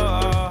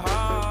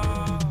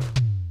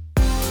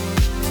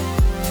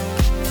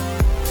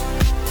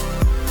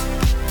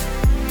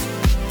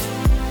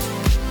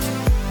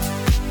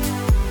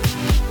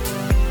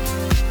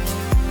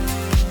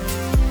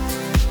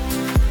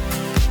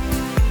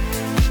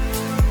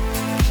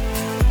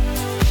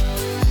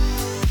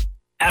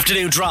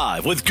 Afternoon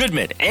Drive with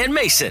Goodman and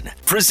Mason,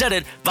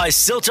 presented by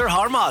Silter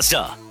Har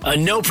Mazda. A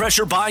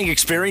no-pressure buying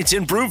experience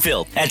in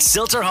Broomfield at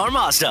Silter Har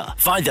Mazda.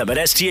 Find them at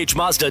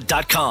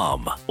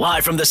sthmazda.com.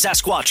 Live from the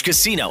Sasquatch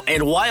Casino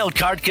and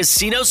Wildcard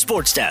Casino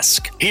Sports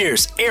Desk,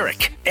 here's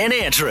Eric and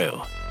Andrew.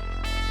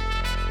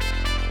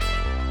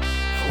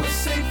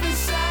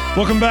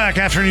 Welcome back.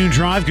 Afternoon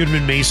Drive.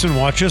 Goodman Mason.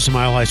 Watch us at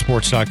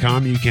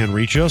milehighsports.com. You can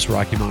reach us.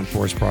 Rocky Mountain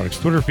Forest Products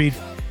Twitter feed.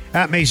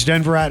 At Mace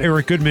Denver, at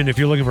Eric Goodman. If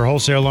you're looking for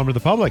wholesale lumber to the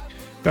public,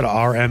 go to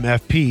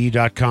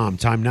rmfp.com.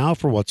 Time now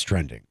for What's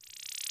Trending.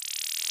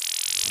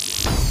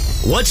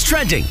 What's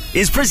Trending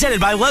is presented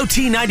by Low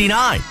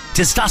T99.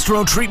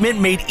 Testosterone treatment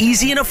made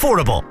easy and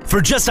affordable. For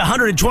just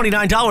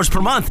 $129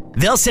 per month,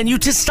 they'll send you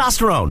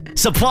testosterone,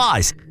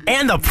 supplies,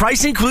 and the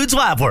price includes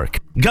lab work.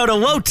 Go to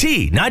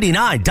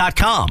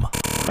lowt99.com.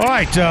 All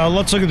right,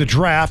 let's look at the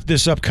draft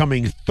this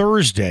upcoming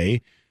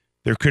Thursday.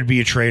 There could be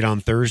a trade on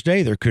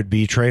Thursday. There could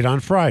be a trade on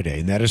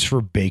Friday, and that is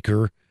for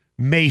Baker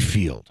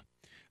Mayfield.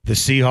 The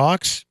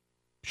Seahawks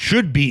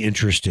should be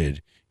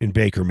interested in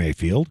Baker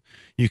Mayfield.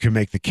 You can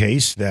make the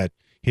case that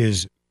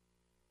his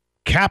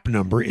cap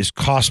number is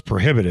cost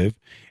prohibitive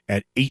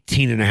at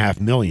 $18.5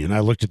 million. I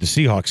looked at the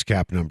Seahawks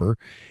cap number,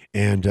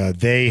 and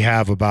they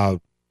have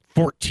about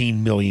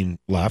 $14 million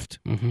left,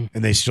 and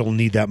they still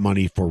need that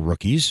money for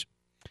rookies.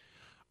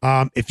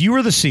 If you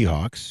were the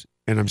Seahawks,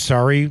 and I'm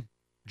sorry,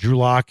 Drew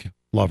Lock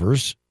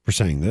lovers for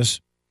saying this.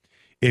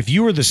 If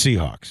you were the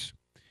Seahawks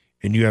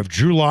and you have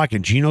Drew Lock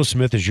and Geno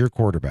Smith as your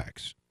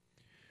quarterbacks,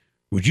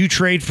 would you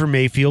trade for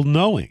Mayfield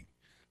knowing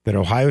that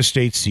Ohio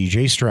State's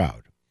C.J.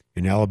 Stroud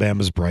and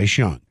Alabama's Bryce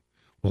Young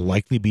will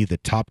likely be the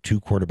top 2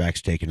 quarterbacks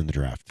taken in the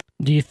draft?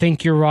 Do you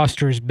think your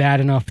roster is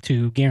bad enough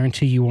to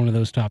guarantee you one of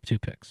those top 2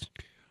 picks?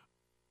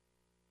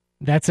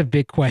 That's a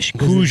big question.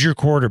 Who's your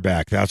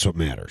quarterback? That's what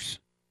matters.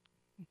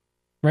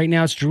 Right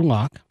now it's Drew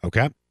Lock.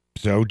 Okay.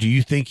 So do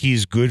you think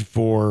he's good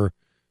for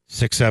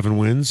 6-7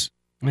 wins?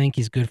 I think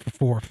he's good for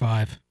 4 or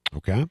 5.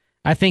 Okay.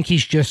 I think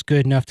he's just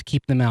good enough to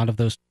keep them out of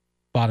those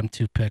bottom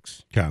 2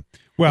 picks. Okay.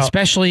 Well,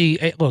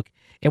 especially, look,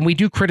 and we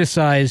do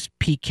criticize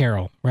Pete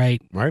Carroll,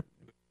 right? Right.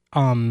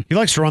 He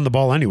likes to run the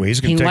ball anyway.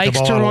 He's going to take the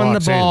ball out of He likes to run the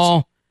ball,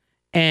 hands.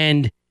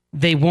 and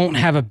they won't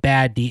have a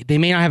bad they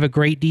may not have a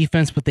great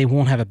defense, but they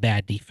won't have a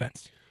bad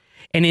defense.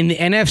 And in the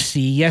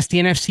NFC, yes, the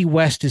NFC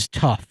West is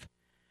tough,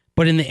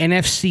 but in the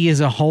NFC as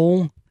a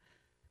whole,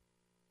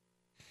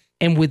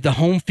 and with the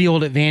home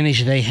field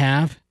advantage they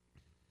have,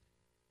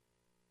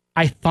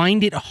 I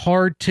find it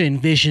hard to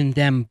envision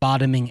them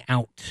bottoming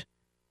out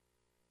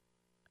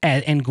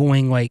and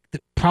going like,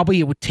 probably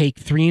it would take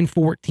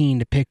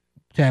 3-14 to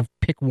have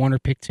pick 1 or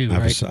pick 2. I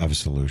right? have a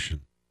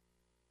solution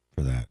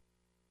for that.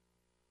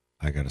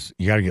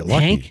 You got to get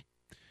lucky.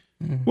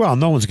 Tank? Well,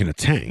 no one's going to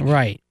tank,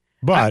 right?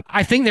 But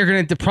I think they're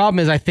going to. The problem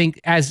is, I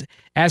think as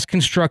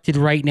constructed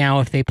right now,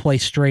 if they play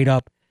straight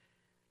up,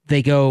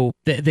 they go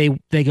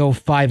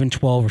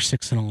 5-12 or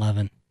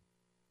 6-11.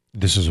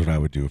 This is what I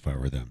would do if I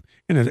were them,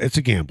 and it's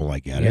a gamble. I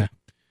get Yeah. it.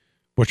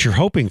 What you're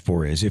hoping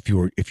for is if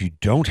you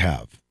don't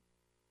have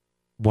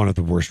one of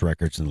the worst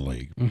records in the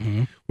league,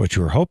 what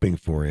you're hoping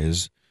for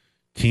is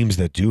teams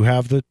that do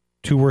have the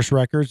 2 worst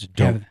records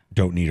don't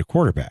need a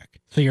quarterback.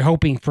 So you're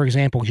hoping, for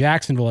example,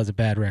 Jacksonville has a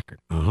bad record.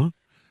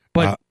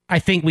 But I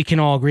think we can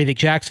all agree that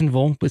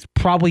Jacksonville will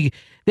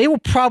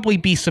probably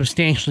be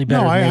substantially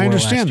better. No, than they I were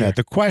understand last year. that.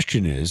 The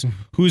question is,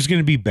 who's going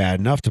to be bad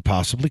enough to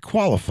possibly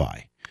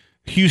qualify?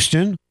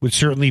 Houston would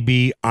certainly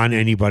be on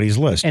anybody's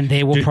list. And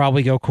they will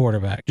probably go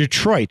quarterback.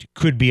 Detroit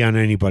could be on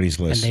anybody's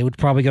And list. they would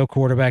probably go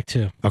quarterback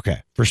too.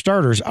 Okay. For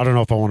starters, I don't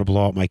know if I want to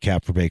blow out my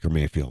cap for Baker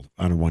Mayfield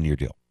on a 1-year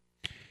deal.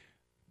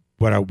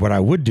 What I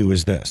would do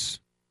is this.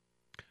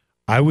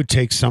 I would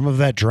take some of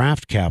that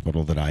draft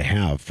capital that I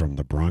have from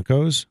the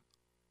Broncos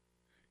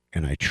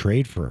and I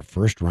trade for a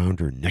first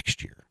rounder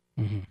next year.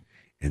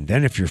 And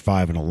then if you're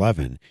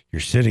 5-11,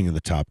 you're sitting in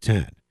the top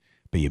 10.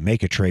 But you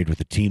make a trade with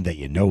a team that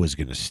you know is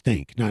going to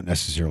stink, not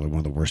necessarily one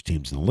of the worst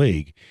teams in the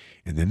league,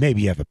 and then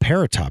maybe you have a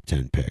pair of top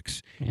 10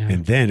 picks. Yeah.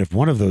 And then if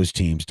one of those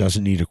teams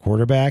doesn't need a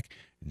quarterback,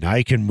 now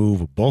you can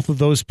move both of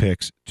those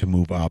picks to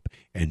move up,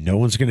 and no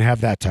one's going to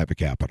have that type of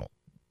capital.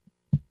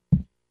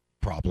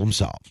 Problem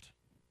solved.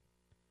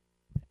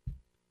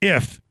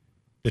 If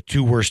the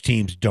 2 worst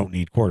teams don't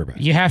need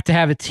quarterbacks. You have to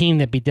have a team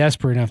that'd be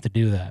desperate enough to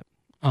do that.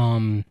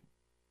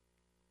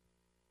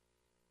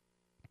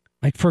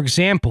 Like, for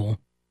example,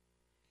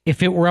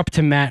 if it were up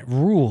to Matt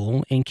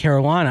Rule in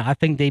Carolina, I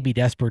think they'd be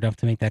desperate enough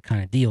to make that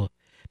kind of deal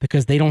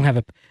because they don't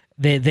have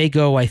they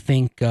go, I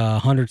think,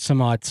 100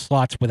 some odd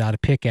slots without a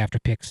pick after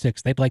pick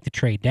 6. They'd like to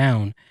trade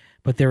down,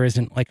 but there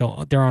aren't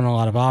a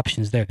lot of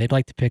options there. They'd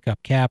like to pick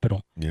up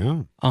capital.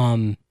 Yeah.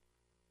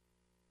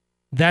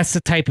 That's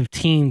the type of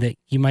team that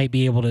you might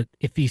be able to,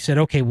 if you said,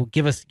 okay, well,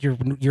 give us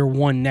your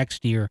 1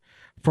 next year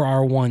for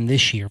our 1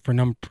 this year for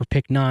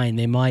pick 9,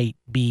 they might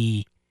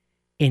be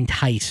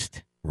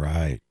enticed.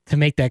 Right. To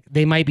make that,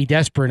 they might be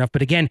desperate enough.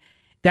 But again,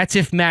 that's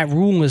if Matt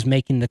Rule is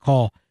making the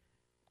call.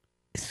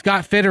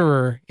 Scott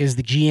Fitterer is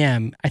the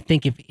GM. I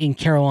think if in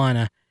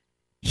Carolina,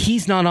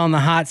 he's not on the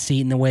hot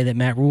seat in the way that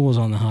Matt Rule is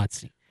on the hot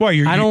seat. Well,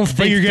 I don't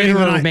think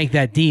Fitterer would make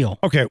that deal.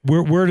 Okay,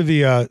 where do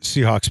the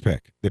Seahawks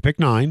pick? They pick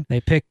 9.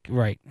 They pick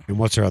right. And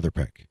what's their other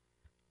pick?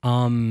 I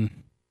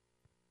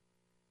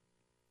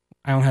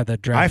don't have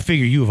that draft. I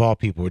figure you of all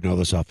people would know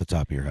this off the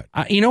top of your head.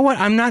 You know what?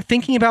 I'm not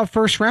thinking about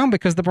first round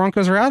because the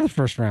Broncos are out of the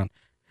first round.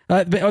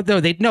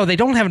 They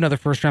don't have another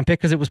first round pick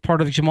because it was part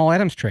of the Jamal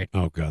Adams trade.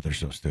 Oh God, they're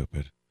so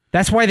stupid.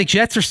 That's why the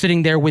Jets are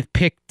sitting there with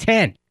pick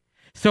 10.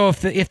 So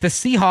if the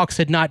Seahawks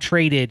had not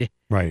traded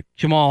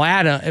Jamal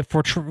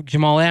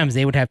Adams,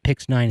 they would have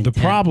picks 9 and 10. The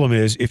problem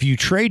is if you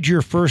trade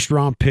your first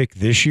round pick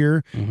this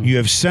year, you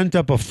have sent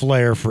up a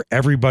flare for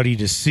everybody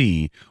to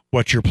see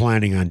what you're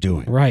planning on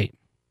doing. Right.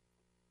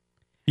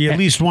 You at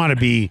least want to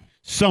be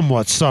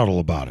somewhat subtle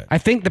about it. I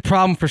think the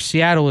problem for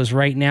Seattle is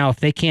right now, if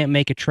they can't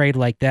make a trade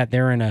like that,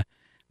 they're in a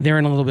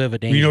little bit of a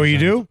danger. You know what you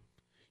do?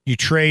 You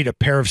trade a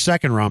pair of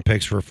second round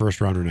picks for a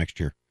first rounder next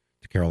year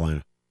to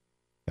Carolina.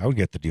 That would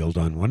get the deal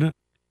done, wouldn't it?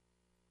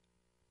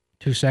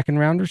 2 second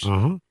rounders?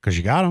 Because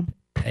you got them.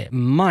 It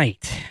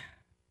might.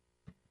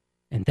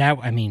 And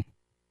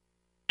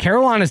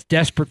Carolina's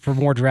desperate for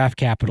more draft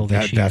capital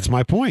this year. That's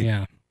my point.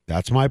 Yeah.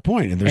 That's my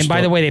point. And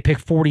by the way, they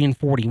picked 40 and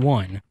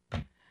 41.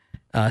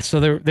 So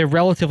they're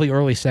relatively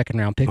early second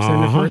round picks.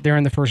 They're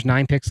in the first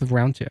 9 picks of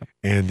round 2.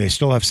 And they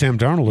still have Sam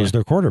Darnold as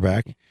their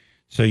quarterback.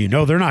 So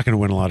they're not going to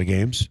win a lot of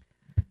games.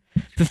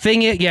 The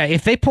thing is,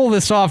 if they pull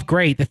this off,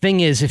 great. The thing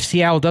is, if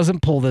Seattle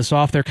doesn't pull this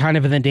off, they're kind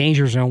of in the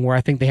danger zone where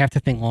I think they have to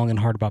think long and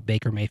hard about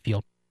Baker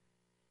Mayfield.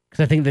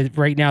 Because I think that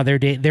right now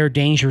their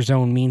danger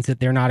zone means that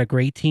they're not a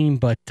great team,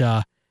 but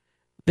they're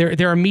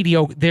a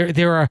mediocre.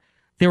 They're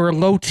a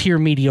low tier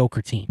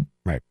mediocre team.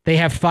 Right. They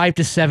have 5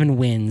 to 7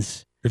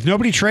 wins. If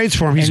nobody trades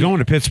for him, he's going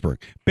to Pittsburgh.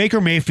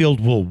 Baker Mayfield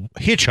will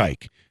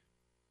hitchhike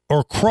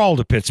or crawl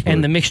to Pittsburgh.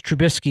 And the Mitch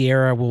Trubisky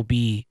era will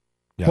be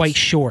quite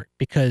short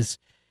because,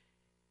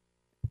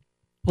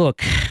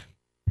 look,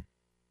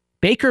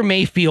 Baker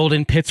Mayfield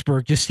in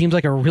Pittsburgh just seems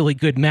like a really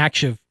good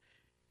match of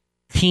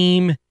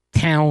team,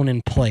 town,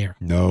 and player.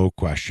 No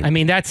question. I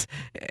mean,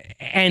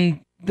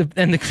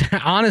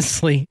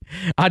 honestly,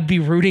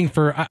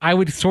 I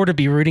would sort of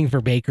be rooting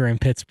for Baker in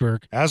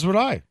Pittsburgh. As would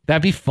I.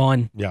 That'd be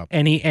fun. Yeah.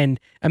 And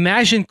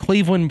imagine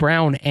Cleveland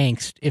Brown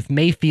angst if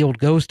Mayfield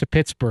goes to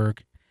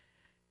Pittsburgh,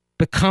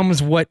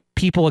 becomes what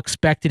people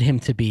expected him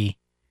to be,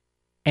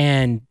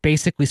 and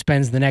basically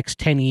spends the next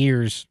 10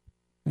 years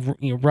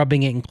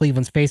rubbing it in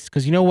Cleveland's face.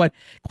 Because you know what?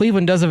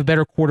 Cleveland does have a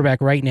better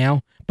quarterback right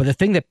now, but the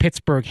thing that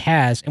Pittsburgh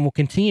has and will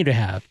continue to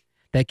have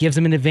that gives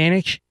them an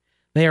advantage,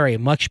 they are a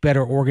much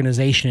better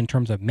organization in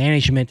terms of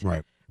management,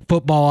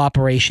 football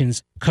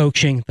operations,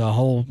 coaching, the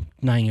whole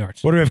 9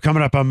 yards. What do we have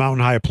coming up on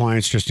Mountain High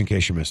Appliance, just in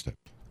case you missed it?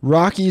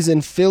 Rockies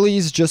and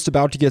Phillies just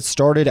about to get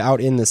started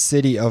out in the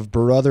city of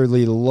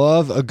brotherly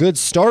love. A good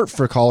start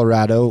for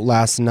Colorado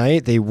last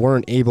night. They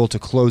weren't able to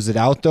close it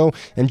out, though.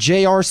 And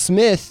J.R.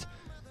 Smith,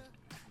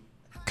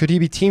 could he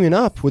be teaming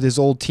up with his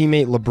old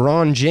teammate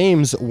LeBron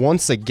James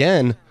once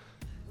again?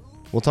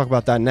 We'll talk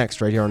about that next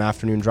right here on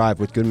Afternoon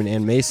Drive with Goodman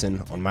and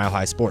Mason on Mile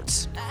High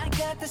Sports. I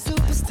got the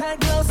superstar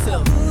glow,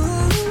 so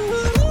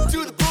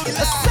to the boogie.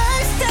 A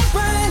side step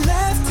right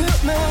left to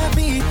my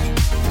beat.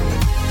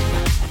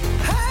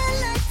 I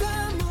like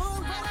the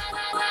moon.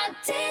 What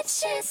did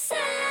she say?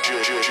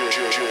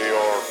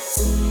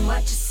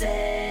 What you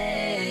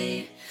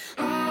say?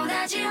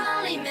 That you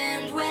only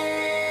meant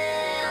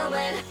well,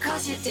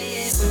 'cause you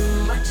did.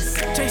 What you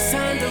say?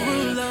 Jason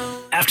Derulo.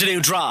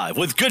 Afternoon Drive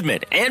with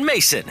Goodman and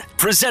Mason,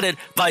 presented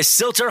by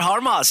Silter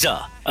Har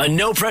Mazda. A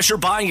no-pressure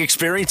buying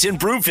experience in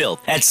Broomfield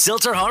at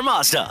Silter Har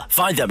Mazda.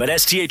 Find them at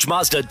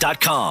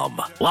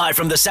sthmazda.com. Live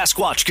from the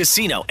Sasquatch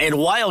Casino and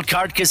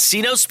Wildcard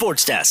Casino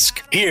Sports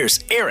Desk, here's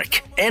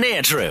Eric and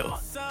Andrew.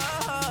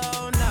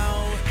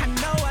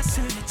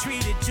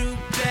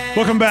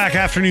 Welcome back.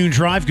 Afternoon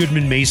Drive.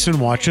 Goodman Mason.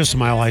 Watch us,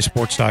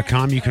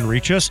 milehighsports.com. You can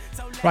reach us.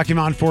 Rocky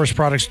Mountain Forest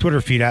Products Twitter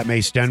feed at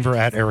Mace Denver,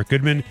 at Eric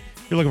Goodman.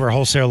 You're looking for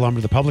wholesale lumber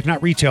to the public,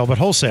 not retail, but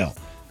wholesale.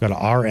 Go to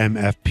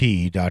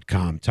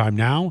rmfp.com. Time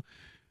now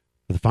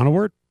for the final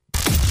word.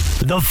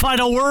 The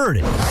final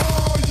word.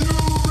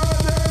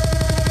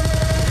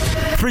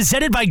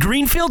 Presented by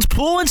Greenfield's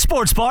Pool and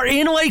Sports Bar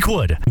in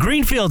Lakewood.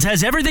 Greenfield's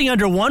has everything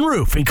under one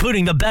roof,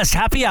 including the best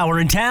happy hour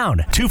in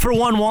town.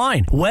 2-for-1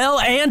 wine, well,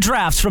 and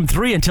drafts from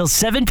 3 until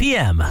 7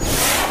 p.m.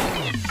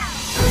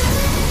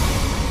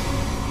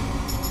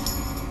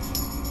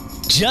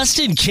 Just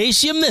in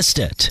case you missed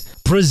it.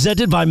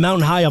 Presented by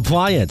Mountain High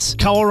Appliance,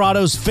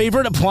 Colorado's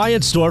favorite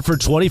appliance store for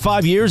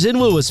 25 years in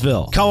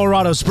Louisville,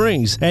 Colorado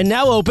Springs, and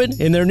now open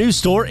in their new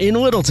store in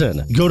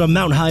Littleton. Go to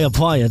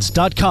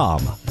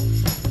mountainhighappliance.com.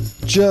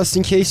 Just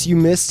in case you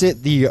missed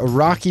it, the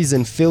Rockies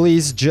and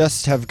Phillies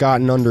just have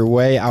gotten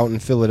underway out in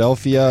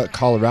Philadelphia.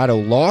 Colorado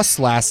lost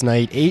last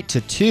night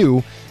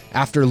 8-2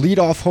 after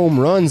leadoff home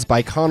runs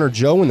by Connor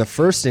Joe in the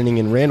first inning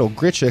and Randall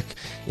Grichuk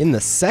in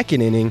the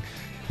second inning.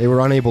 They were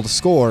unable to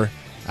score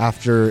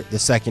after the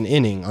second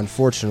inning,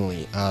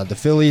 unfortunately. The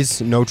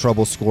Phillies, no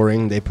trouble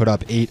scoring. They put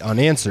up 8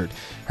 unanswered.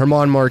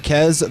 German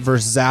Marquez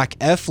versus Zach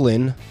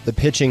Eflin, the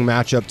pitching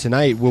matchup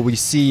tonight. Will we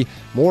see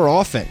more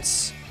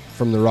offense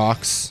from the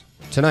Rocks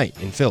tonight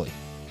in Philly?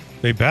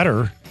 They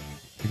better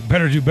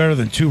do better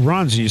than 2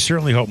 runs. And you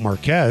certainly hope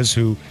Marquez,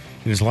 who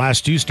in his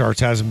last 2 starts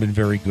hasn't been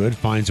very good,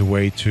 finds a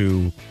way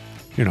to,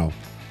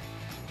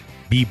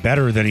 be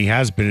better than he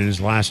has been in his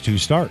last 2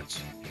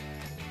 starts.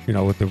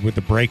 With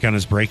the break on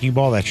his breaking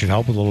ball, that should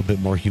help with a little bit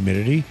more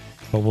humidity,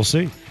 but we'll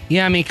see.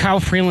 Yeah, I mean,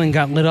 Kyle Freeland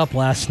got lit up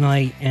last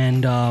night,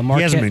 and Marquez,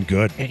 he hasn't been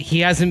good. He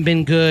hasn't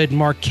been good.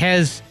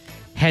 Marquez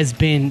has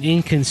been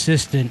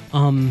inconsistent.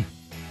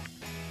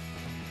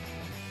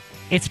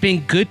 It's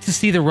been good to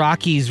see the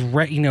Rockies,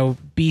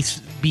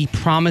 be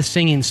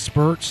promising in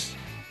spurts,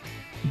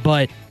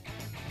 but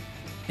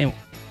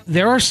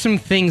there are some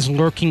things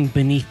lurking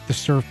beneath the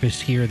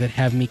surface here that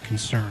have me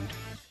concerned.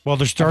 Well,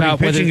 their starting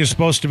pitching is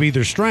supposed to be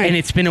their strength. And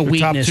it's been a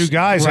weakness. Top 2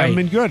 guys haven't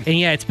been good. And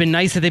yeah, it's been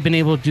nice that they've been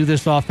able to do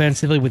this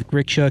offensively with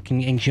Grichuk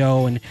and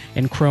Joe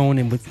and Crone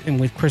and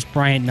with Chris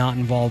Bryant not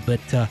involved.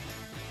 But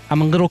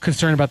I'm a little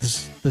concerned about the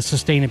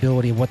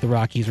sustainability of what the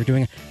Rockies are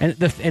doing. And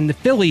the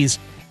Phillies,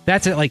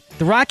 that's it. Like,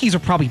 the Rockies are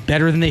probably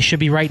better than they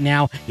should be right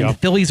now. And Yep. the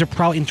Phillies are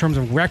probably, in terms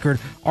of record,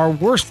 are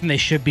worse than they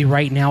should be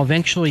right now.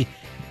 Eventually,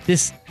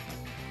 this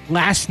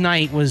last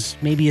night was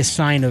maybe a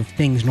sign of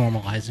things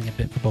normalizing a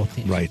bit for both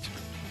teams. Right.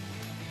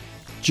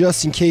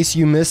 Just in case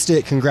you missed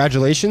it,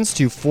 congratulations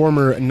to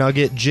former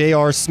Nugget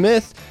J.R.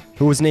 Smith,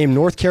 who was named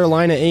North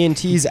Carolina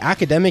A&T's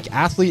Academic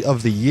Athlete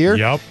of the Year.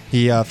 Yep.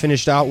 He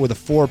finished out with a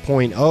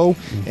 4.0,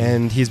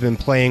 and he's been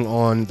playing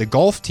on the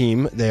golf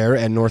team there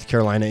at North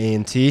Carolina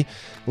A&T.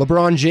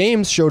 LeBron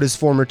James showed his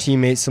former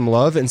teammate some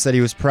love and said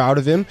he was proud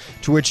of him,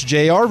 to which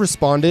JR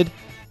responded,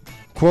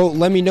 quote,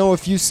 "Let me know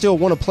if you still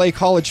want to play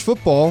college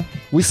football.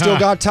 We still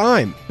got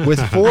time," with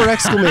 4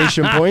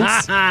 exclamation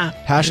points.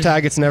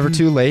 Hashtag it's never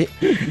too late.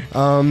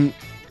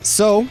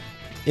 So,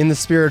 in the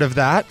spirit of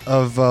that,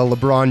 of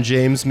LeBron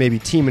James maybe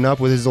teaming up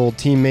with his old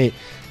teammate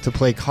to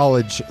play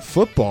college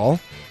football,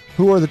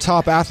 who are the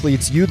top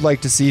athletes you'd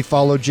like to see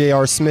follow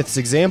J.R. Smith's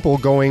example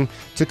going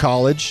to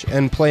college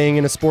and playing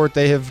in a sport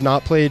they have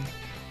not played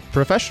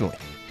professionally?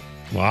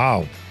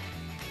 Wow.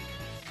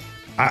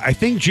 I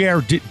think JR,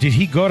 did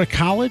he go to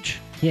college?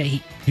 Yeah,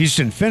 He just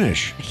didn't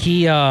finish.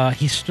 I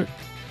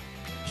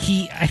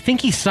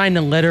think he signed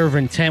a letter of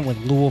intent with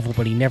Louisville,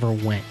 but he never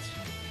went.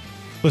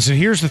 Listen,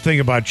 here's the thing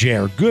about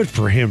JR. Good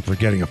for him for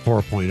getting a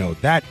 4.0.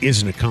 That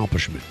is an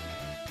accomplishment.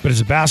 But as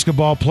a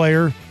basketball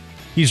player,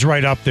 he's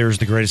right up there as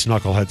the greatest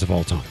knuckleheads of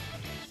all time.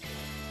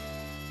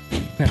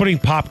 Putting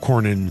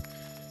popcorn in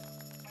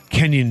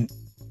Kenyon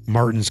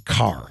Martin's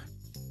car.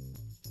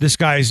 This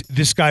guy's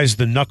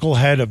the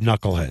knucklehead of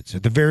knuckleheads.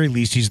 At the very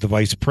least, he's the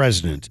vice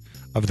president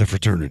of the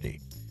fraternity.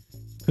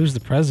 Who's the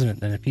president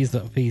then? If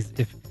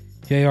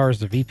JR is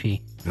the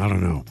VP? I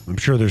don't know. I'm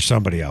sure there's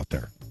somebody out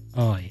there.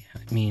 Oh yeah,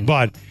 I mean,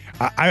 But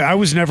I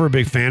was never a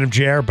big fan of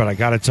JR, but I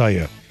got to tell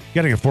you,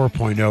 getting a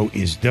 4.0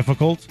 is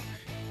difficult.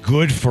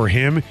 Good for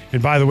him.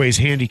 And by the way, his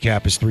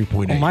handicap is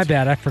 3.8. oh my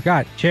bad, I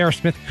forgot. J.R.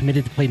 Smith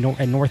committed to play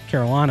at North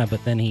Carolina,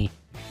 but then he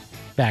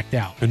backed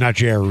out. And not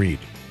J.R. Reed.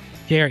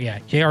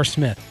 J.R.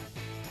 Smith.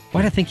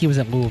 Why did I think he was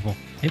at Louisville?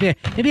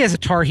 Maybe as a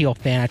Tar Heel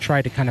fan, I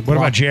tried to kind of. What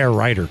about J.R.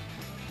 Ryder?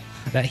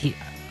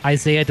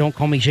 Isaiah, don't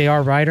call me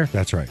J.R. Ryder.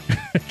 That's right.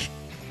 A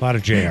lot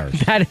of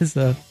JRs. That is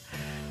a.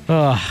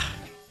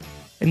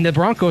 And the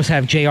Broncos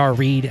have J.R.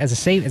 Reed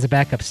as a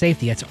backup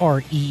safety. That's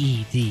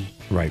R-E-E-D.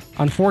 Right.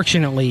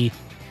 Unfortunately,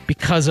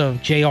 because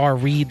of J.R.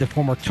 Reed, the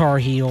former Tar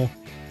Heel,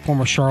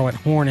 former Charlotte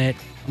Hornet,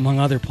 among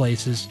other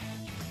places,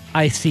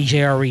 I see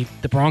J.R. Reed,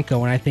 the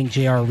Bronco, and I think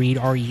J.R. Reed,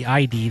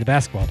 R-E-I-D, the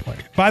basketball player.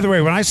 By the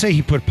way, when I say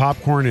he put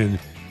popcorn in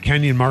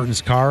Kenyon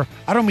Martin's car,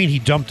 I don't mean he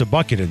dumped a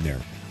bucket in there.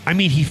 I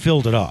mean he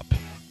filled it up.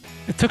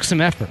 It took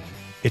some effort.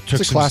 It's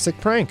a classic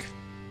prank.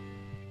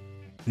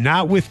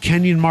 Not with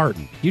Kenyon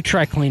Martin. You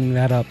try cleaning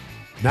that up.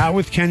 Not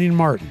with Kenyon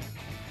Martin.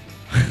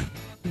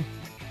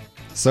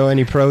 So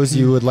any pros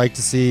you would like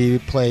to see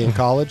play in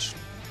college?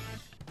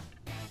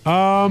 In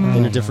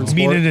a different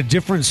sport? I mean, in a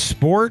different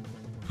sport?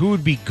 Who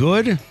would be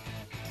good?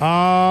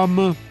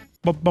 I'll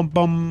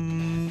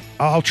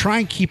try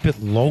and keep it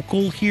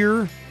local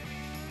here.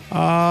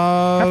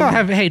 How about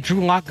have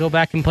Drew Lock go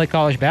back and play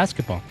college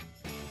basketball?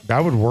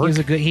 That would work.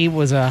 He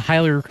was a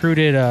highly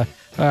recruited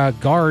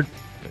guard.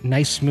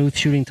 Nice smooth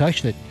shooting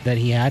touch that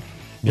he had.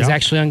 He was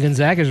actually on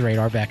Gonzaga's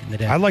radar back in the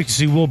day. I'd like to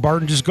see Will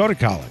Barton just go to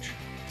college.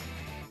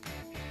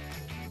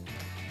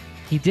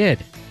 He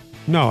did.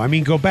 No, I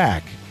mean go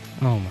back.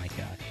 Oh my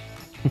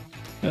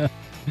gosh.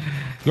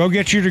 Go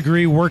get your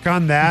degree, work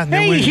on that.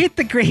 And He hit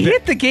the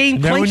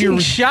game clinching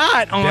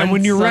shot on. Then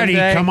when you're Sunday.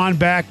 ready, come on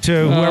back to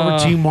whoever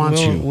team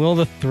wants you. Will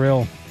the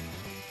thrill,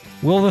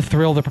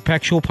 the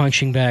perpetual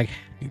punching bag.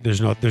 There's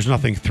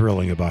nothing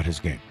thrilling about his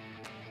game.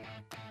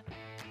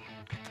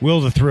 Will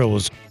the Thrill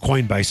was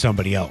coined by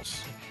somebody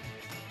else.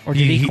 Or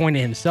did he coin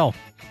it himself?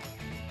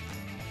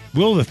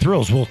 Will the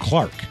Thrill is Will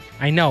Clark.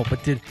 I know,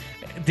 but did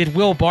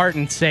Will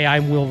Barton say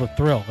I'm Will the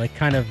Thrill? Like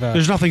kind of.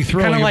 There's nothing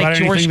thrilling about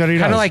anything that he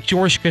does. Kind of like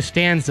George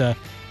Costanza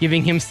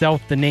giving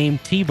himself the name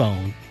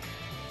T-Bone.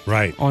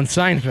 Right. On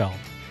Seinfeld.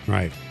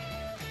 Right.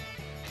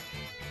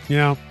 You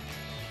know,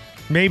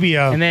 maybe.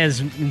 And then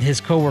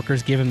his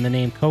coworkers give him the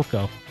name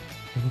Coco.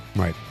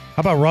 Right.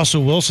 How about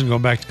Russell Wilson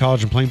going back to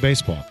college and playing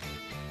baseball?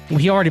 Well,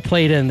 he already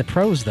played in the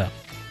pros, though.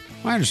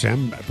 I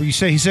understand. But he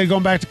said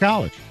going back to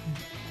college.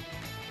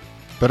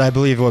 But I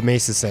believe what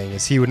Mace is saying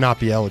is he would not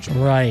be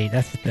eligible. Right,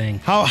 that's the thing.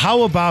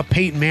 How about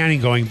Peyton Manning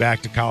going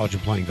back to college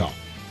and playing golf?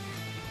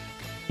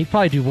 He'd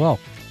probably do well.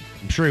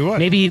 I'm sure he would.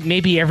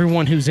 Maybe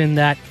everyone who's in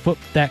that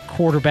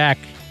quarterback,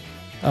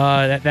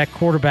 that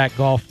quarterback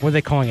golf. What are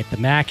they calling it? The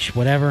match,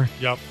 whatever.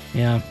 Yep.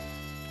 Yeah.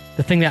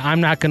 The thing that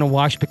I'm not going to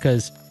watch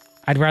because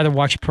I'd rather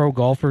watch pro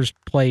golfers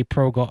play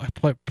golf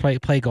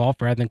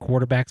rather than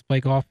quarterbacks play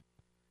golf.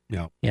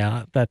 Yeah.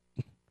 Yeah. That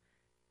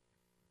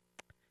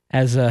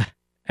as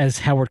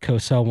Howard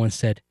Cosell once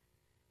said,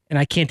 and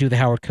I can't do the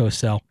Howard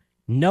Cosell.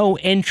 No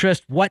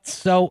interest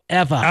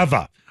whatsoever.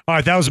 Ever. All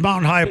right, that was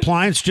Mountain High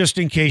Appliance. Just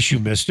in case you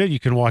missed it, you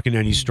can walk in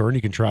any store and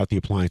you can try out the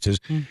appliances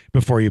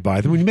before you buy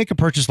them. When you make a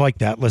purchase like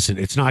that, listen,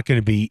 it's not going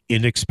to be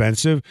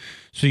inexpensive,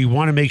 so you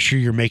want to make sure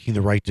you're making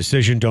the right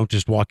decision. Don't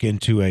just walk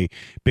into a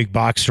big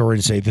box store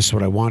and say, this is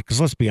what I want,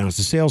 because let's be honest,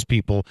 the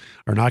salespeople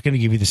are not going to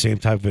give you the same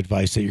type of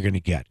advice that you're going to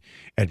get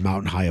at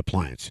Mountain High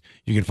Appliance.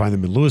 You can find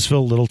them in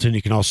Louisville, Littleton.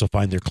 You can also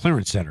find their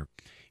clearance center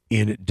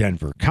in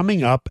Denver.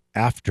 Coming up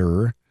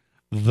after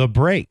the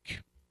break,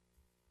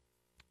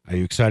 Are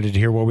you excited to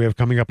hear what we have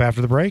coming up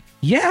after the break?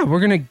 Yeah, we're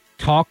going to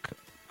talk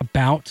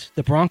about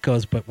the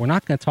Broncos, but we're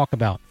not going to talk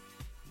about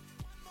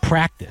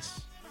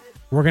practice.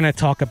 We're going to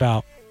talk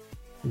about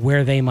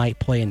where they might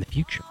play in the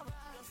future.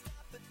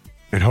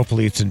 And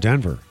hopefully it's in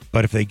Denver.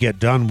 But if they get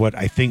done what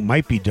I think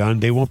might be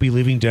done, they won't be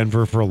leaving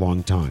Denver for a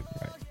long time.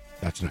 Right.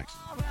 That's next.